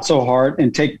it not so hard,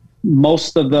 and take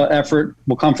most of the effort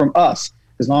will come from us.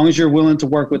 As long as you're willing to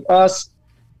work with us,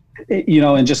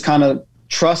 and just kind of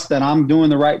trust that I'm doing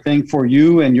the right thing for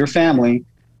you and your family,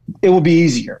 it will be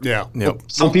easier. Yeah. Yep.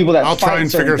 Some people that I'll try and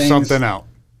figure something out.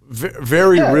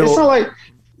 Very real.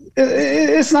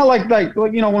 It's not like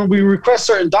when we request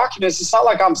certain documents, it's not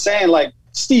like I'm saying like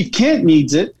Steve Kent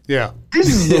needs it. Yeah. This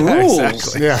is the rules.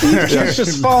 Exactly. Yeah. Steve Kent's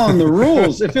just following the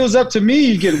rules. If it was up to me,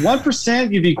 you'd get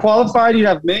 1%, you'd be qualified, you'd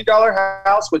have $1 million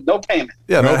house with no payment.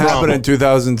 Yeah, that happened in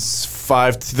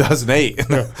 2005, 2008.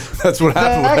 That's what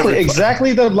happened.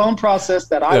 Exactly the loan process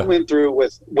that I went through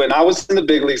with when I was in the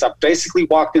big leagues. I basically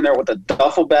walked in there with a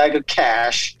duffel bag of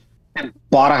cash and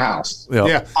bought a house.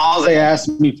 Yeah. All they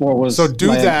asked me for was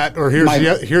that, or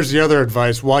here's the other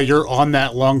advice. While you're on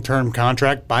that long-term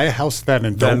contract, buy a house then,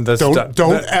 and don't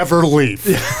ever leave.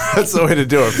 Yeah, that's the way to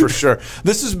do it for sure.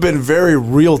 This has been very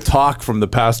real talk from the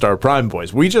Past Our Prime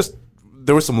boys.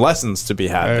 There were some lessons to be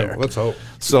had there. Let's hope.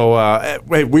 So,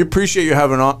 we appreciate you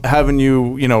having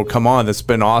you come on. That's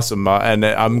been awesome, and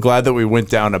I'm glad that we went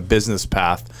down a business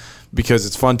path, because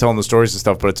it's fun telling the stories and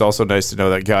stuff, but it's also nice to know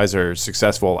that guys are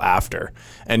successful after.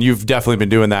 And you've definitely been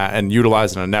doing that and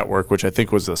utilizing a network, which I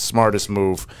think was the smartest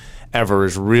move ever,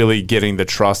 is really getting the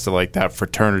trust of like that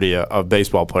fraternity of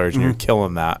baseball players, and you're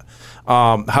killing that.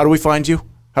 How do we find you?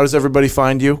 How does everybody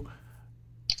find you?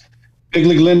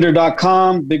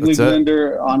 BigLeagueLender.com, Big League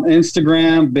Lender on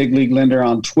Instagram, Big League Lender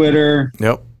on Twitter.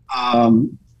 Yep.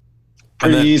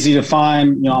 Pretty easy to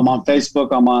find. I'm on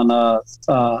Facebook. I'm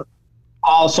on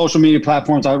all social media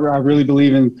platforms. I really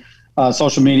believe in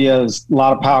social media. There's a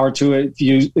lot of power to it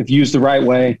if used the right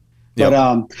way. Yep.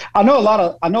 But I know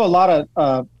a lot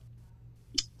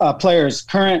of players,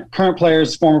 current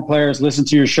players, former players, listen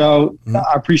to your show.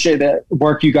 I appreciate that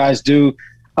work you guys do.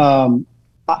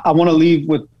 I want to leave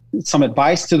with some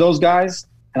advice to those guys,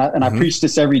 and I preach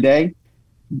this every day.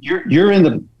 You're in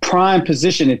the prime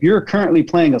position. If you're currently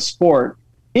playing a sport,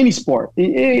 any sport,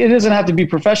 it doesn't have to be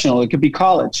professional. It could be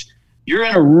college. You're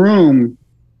in a room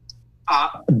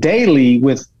daily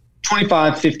with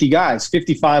 25, 50 guys,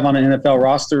 55 on an NFL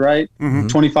roster, right?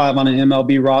 25 on an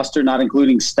MLB roster, not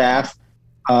including staff,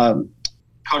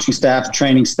 coaching staff,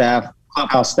 training staff,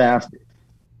 clubhouse staff.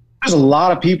 There's a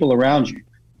lot of people around you.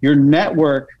 Your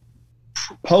network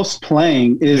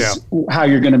post-playing is how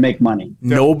you're going to make money.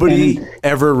 Nobody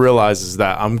ever realizes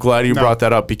that. I'm glad you brought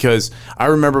that up, because I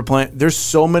remember playing. There's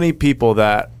so many people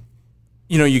that,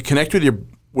 you connect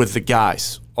with the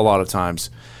guys a lot of times,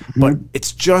 but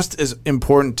it's just as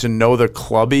important to know the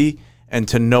clubby and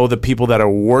to know the people that are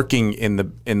working in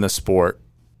the sport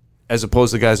as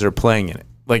opposed to the guys that are playing in it.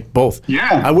 Like both.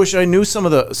 Yeah. I wish I knew some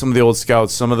of the old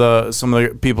scouts, some of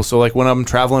the people. So like when I'm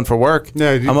traveling for work,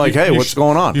 I'm like, hey, what's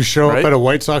going on? You show up at a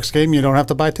White Sox game, you don't have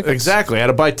to buy tickets. Exactly. I had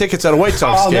to buy tickets at a White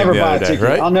Sox game the other day,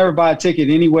 right? I'll never buy a ticket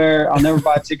anywhere. I'll never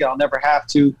buy a ticket. I'll never have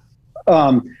to.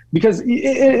 Because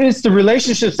it's the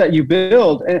relationships that you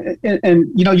build,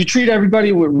 and you treat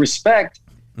everybody with respect.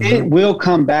 It will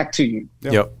come back to you.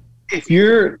 Yep. If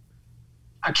you're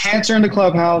a cancer in the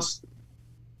clubhouse,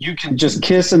 you can just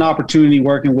kiss an opportunity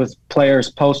working with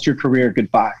players post your career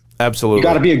goodbye. Absolutely. You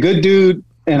got to be a good dude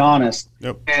and honest.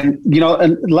 Yep. And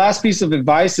and last piece of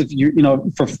advice, if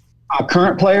for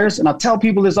current players, and I tell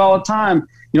people this all the time,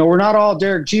 we're not all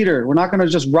Derek Jeter. We're not going to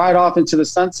just ride off into the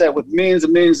sunset with millions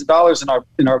and millions of dollars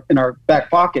in our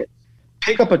back pocket.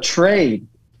 Pick up a trade.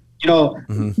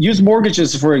 Use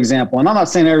mortgages, for example. And I'm not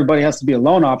saying everybody has to be a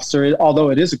loan officer, although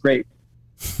it is a great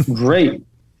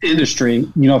industry,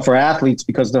 for athletes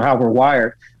because of how we're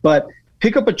wired. But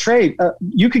pick up a trade.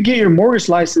 You could get your mortgage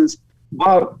license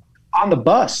while on the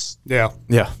bus. Yeah.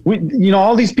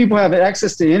 All these people have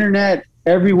access to internet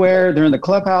everywhere. They're in the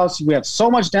clubhouse. We have so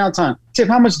much downtime. Tip,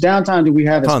 how much downtime do we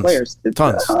have as players?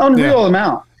 Tons. Unreal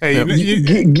amount. Hey,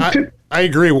 I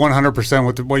agree 100%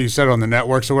 with what you said on the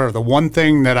networks or whatever. The one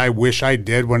thing that I wish I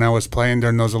did when I was playing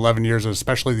during those 11 years,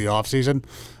 especially the off season,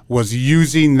 was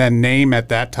using the name at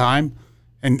that time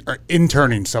and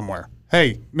interning somewhere.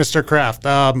 Hey, Mr. Kraft,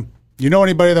 you know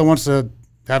anybody that wants to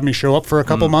have me show up for a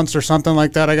couple months or something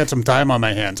like that? I got some time on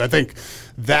my hands. I think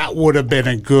that would have been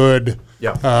a good,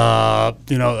 a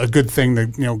good thing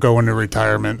to, go into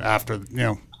retirement after,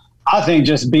 I think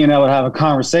just being able to have a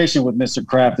conversation with Mr.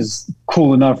 Kraft is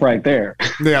cool enough right there.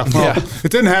 Yeah. Well,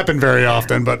 it didn't happen very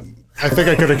often, but I think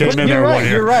I could have gotten in there one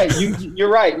year. You're right.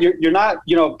 You're right. You're not.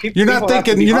 People. You're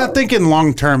not thinking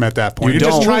long term at that point. You're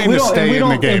just trying to stay in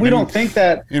the game. And we don't think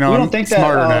that. We don't think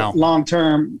that long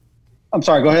term. I'm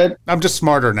sorry. Go ahead. I'm just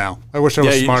smarter now. I wish I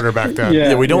was smarter back then.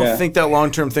 Yeah, we don't think that long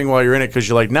term thing while you're in it because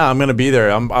you're like, nah, I'm going to be there.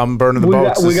 I'm burning the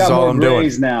boats. This is all I'm doing. We got more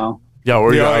grays now. Yeah,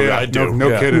 I do.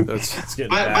 No kidding. It's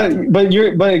getting bad.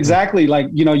 But exactly, like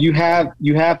you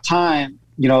have time,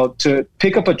 to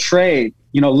pick up a trade,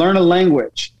 learn a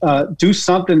language, do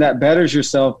something that betters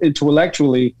yourself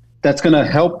intellectually. That's going to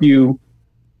help you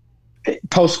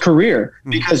post career,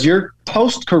 because your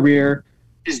post career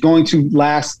is going to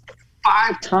last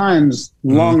 5 times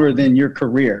longer than your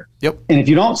career. Yep. And if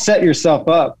you don't set yourself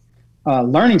up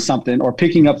learning something or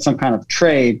picking up some kind of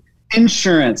trade,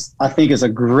 insurance, I think, is a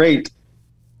great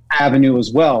avenue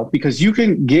as well, because you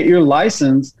can get your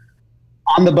license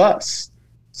on the bus,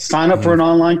 sign up for an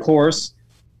online course,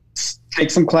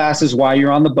 take some classes while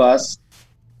you're on the bus,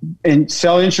 and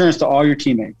sell insurance to all your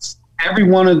teammates. Every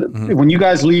one of the, when you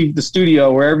guys leave the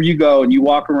studio, wherever you go and you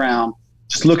walk around,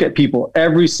 just look at people.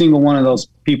 Every single one of those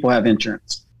people have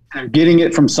insurance. They're getting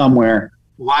it from somewhere.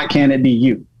 Why can't it be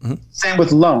you? Same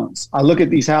with loans. I look at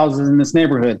these houses in this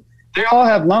neighborhood. They all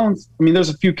have loans. I mean, there's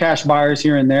a few cash buyers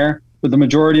here and there, but the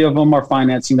majority of them are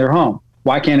financing their home.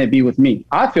 Why can't it be with me?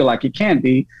 I feel like it can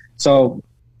be. So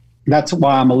that's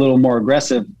why I'm a little more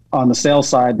aggressive on the sales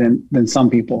side than some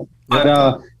people.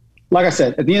 But like I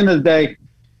said, at the end of the day,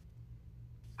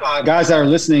 guys that are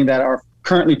listening that are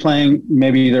currently playing,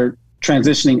 maybe they're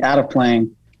transitioning out of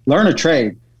playing, learn a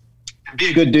trade.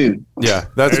 Be a good dude. Yeah,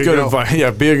 that's good advice.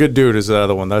 Yeah, be a good dude is the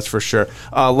other one. That's for sure.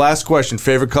 Last question.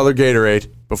 Favorite color Gatorade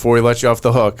before we let you off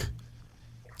the hook.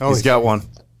 He's got one.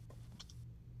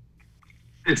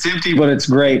 It's empty, but it's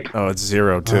grape. Oh, it's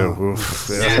zero too. Oof,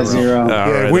 yeah, zero.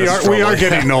 Yeah, right, we are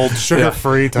getting old,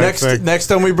 sugar-free type thing. Next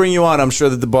time we bring you on, I'm sure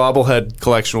that the bobblehead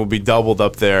collection will be doubled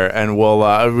up there, and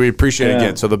we appreciate it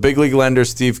again. So the big league lender,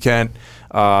 Steve Kent,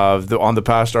 on the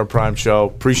Past Our Prime show.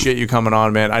 Appreciate you coming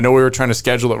on, man. I know we were trying to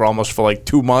schedule it almost for like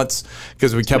 2 months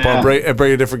because we kept on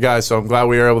bringing different guys. So I'm glad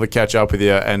we were able to catch up with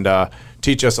you and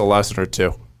teach us a lesson or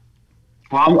two.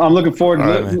 Well, I'm looking forward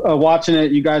to watching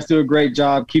it. You guys do a great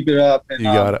job. Keep it up. And, You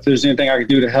got it. If there's anything I can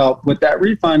do to help with that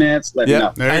refinance, let me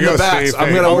know. There And you the go, bats. Steve. I'm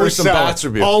Hey, going to order always some sell bats it.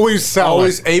 from you. Always sell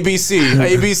Always it.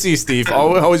 ABC, Steve.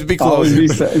 Always be close. Always be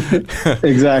safe.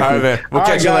 Exactly. All right, man. We'll All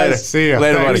catch right, you later. guys. See ya.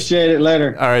 Later, Thanks. buddy. Appreciate it.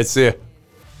 Later. All right, see ya.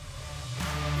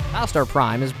 Past Our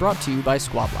Prime is brought to you by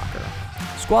Squad Locker.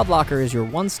 Squad Locker is your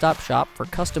one-stop shop for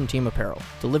custom team apparel,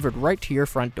 delivered right to your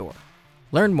front door.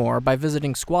 Learn more by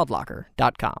visiting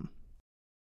squadlocker.com.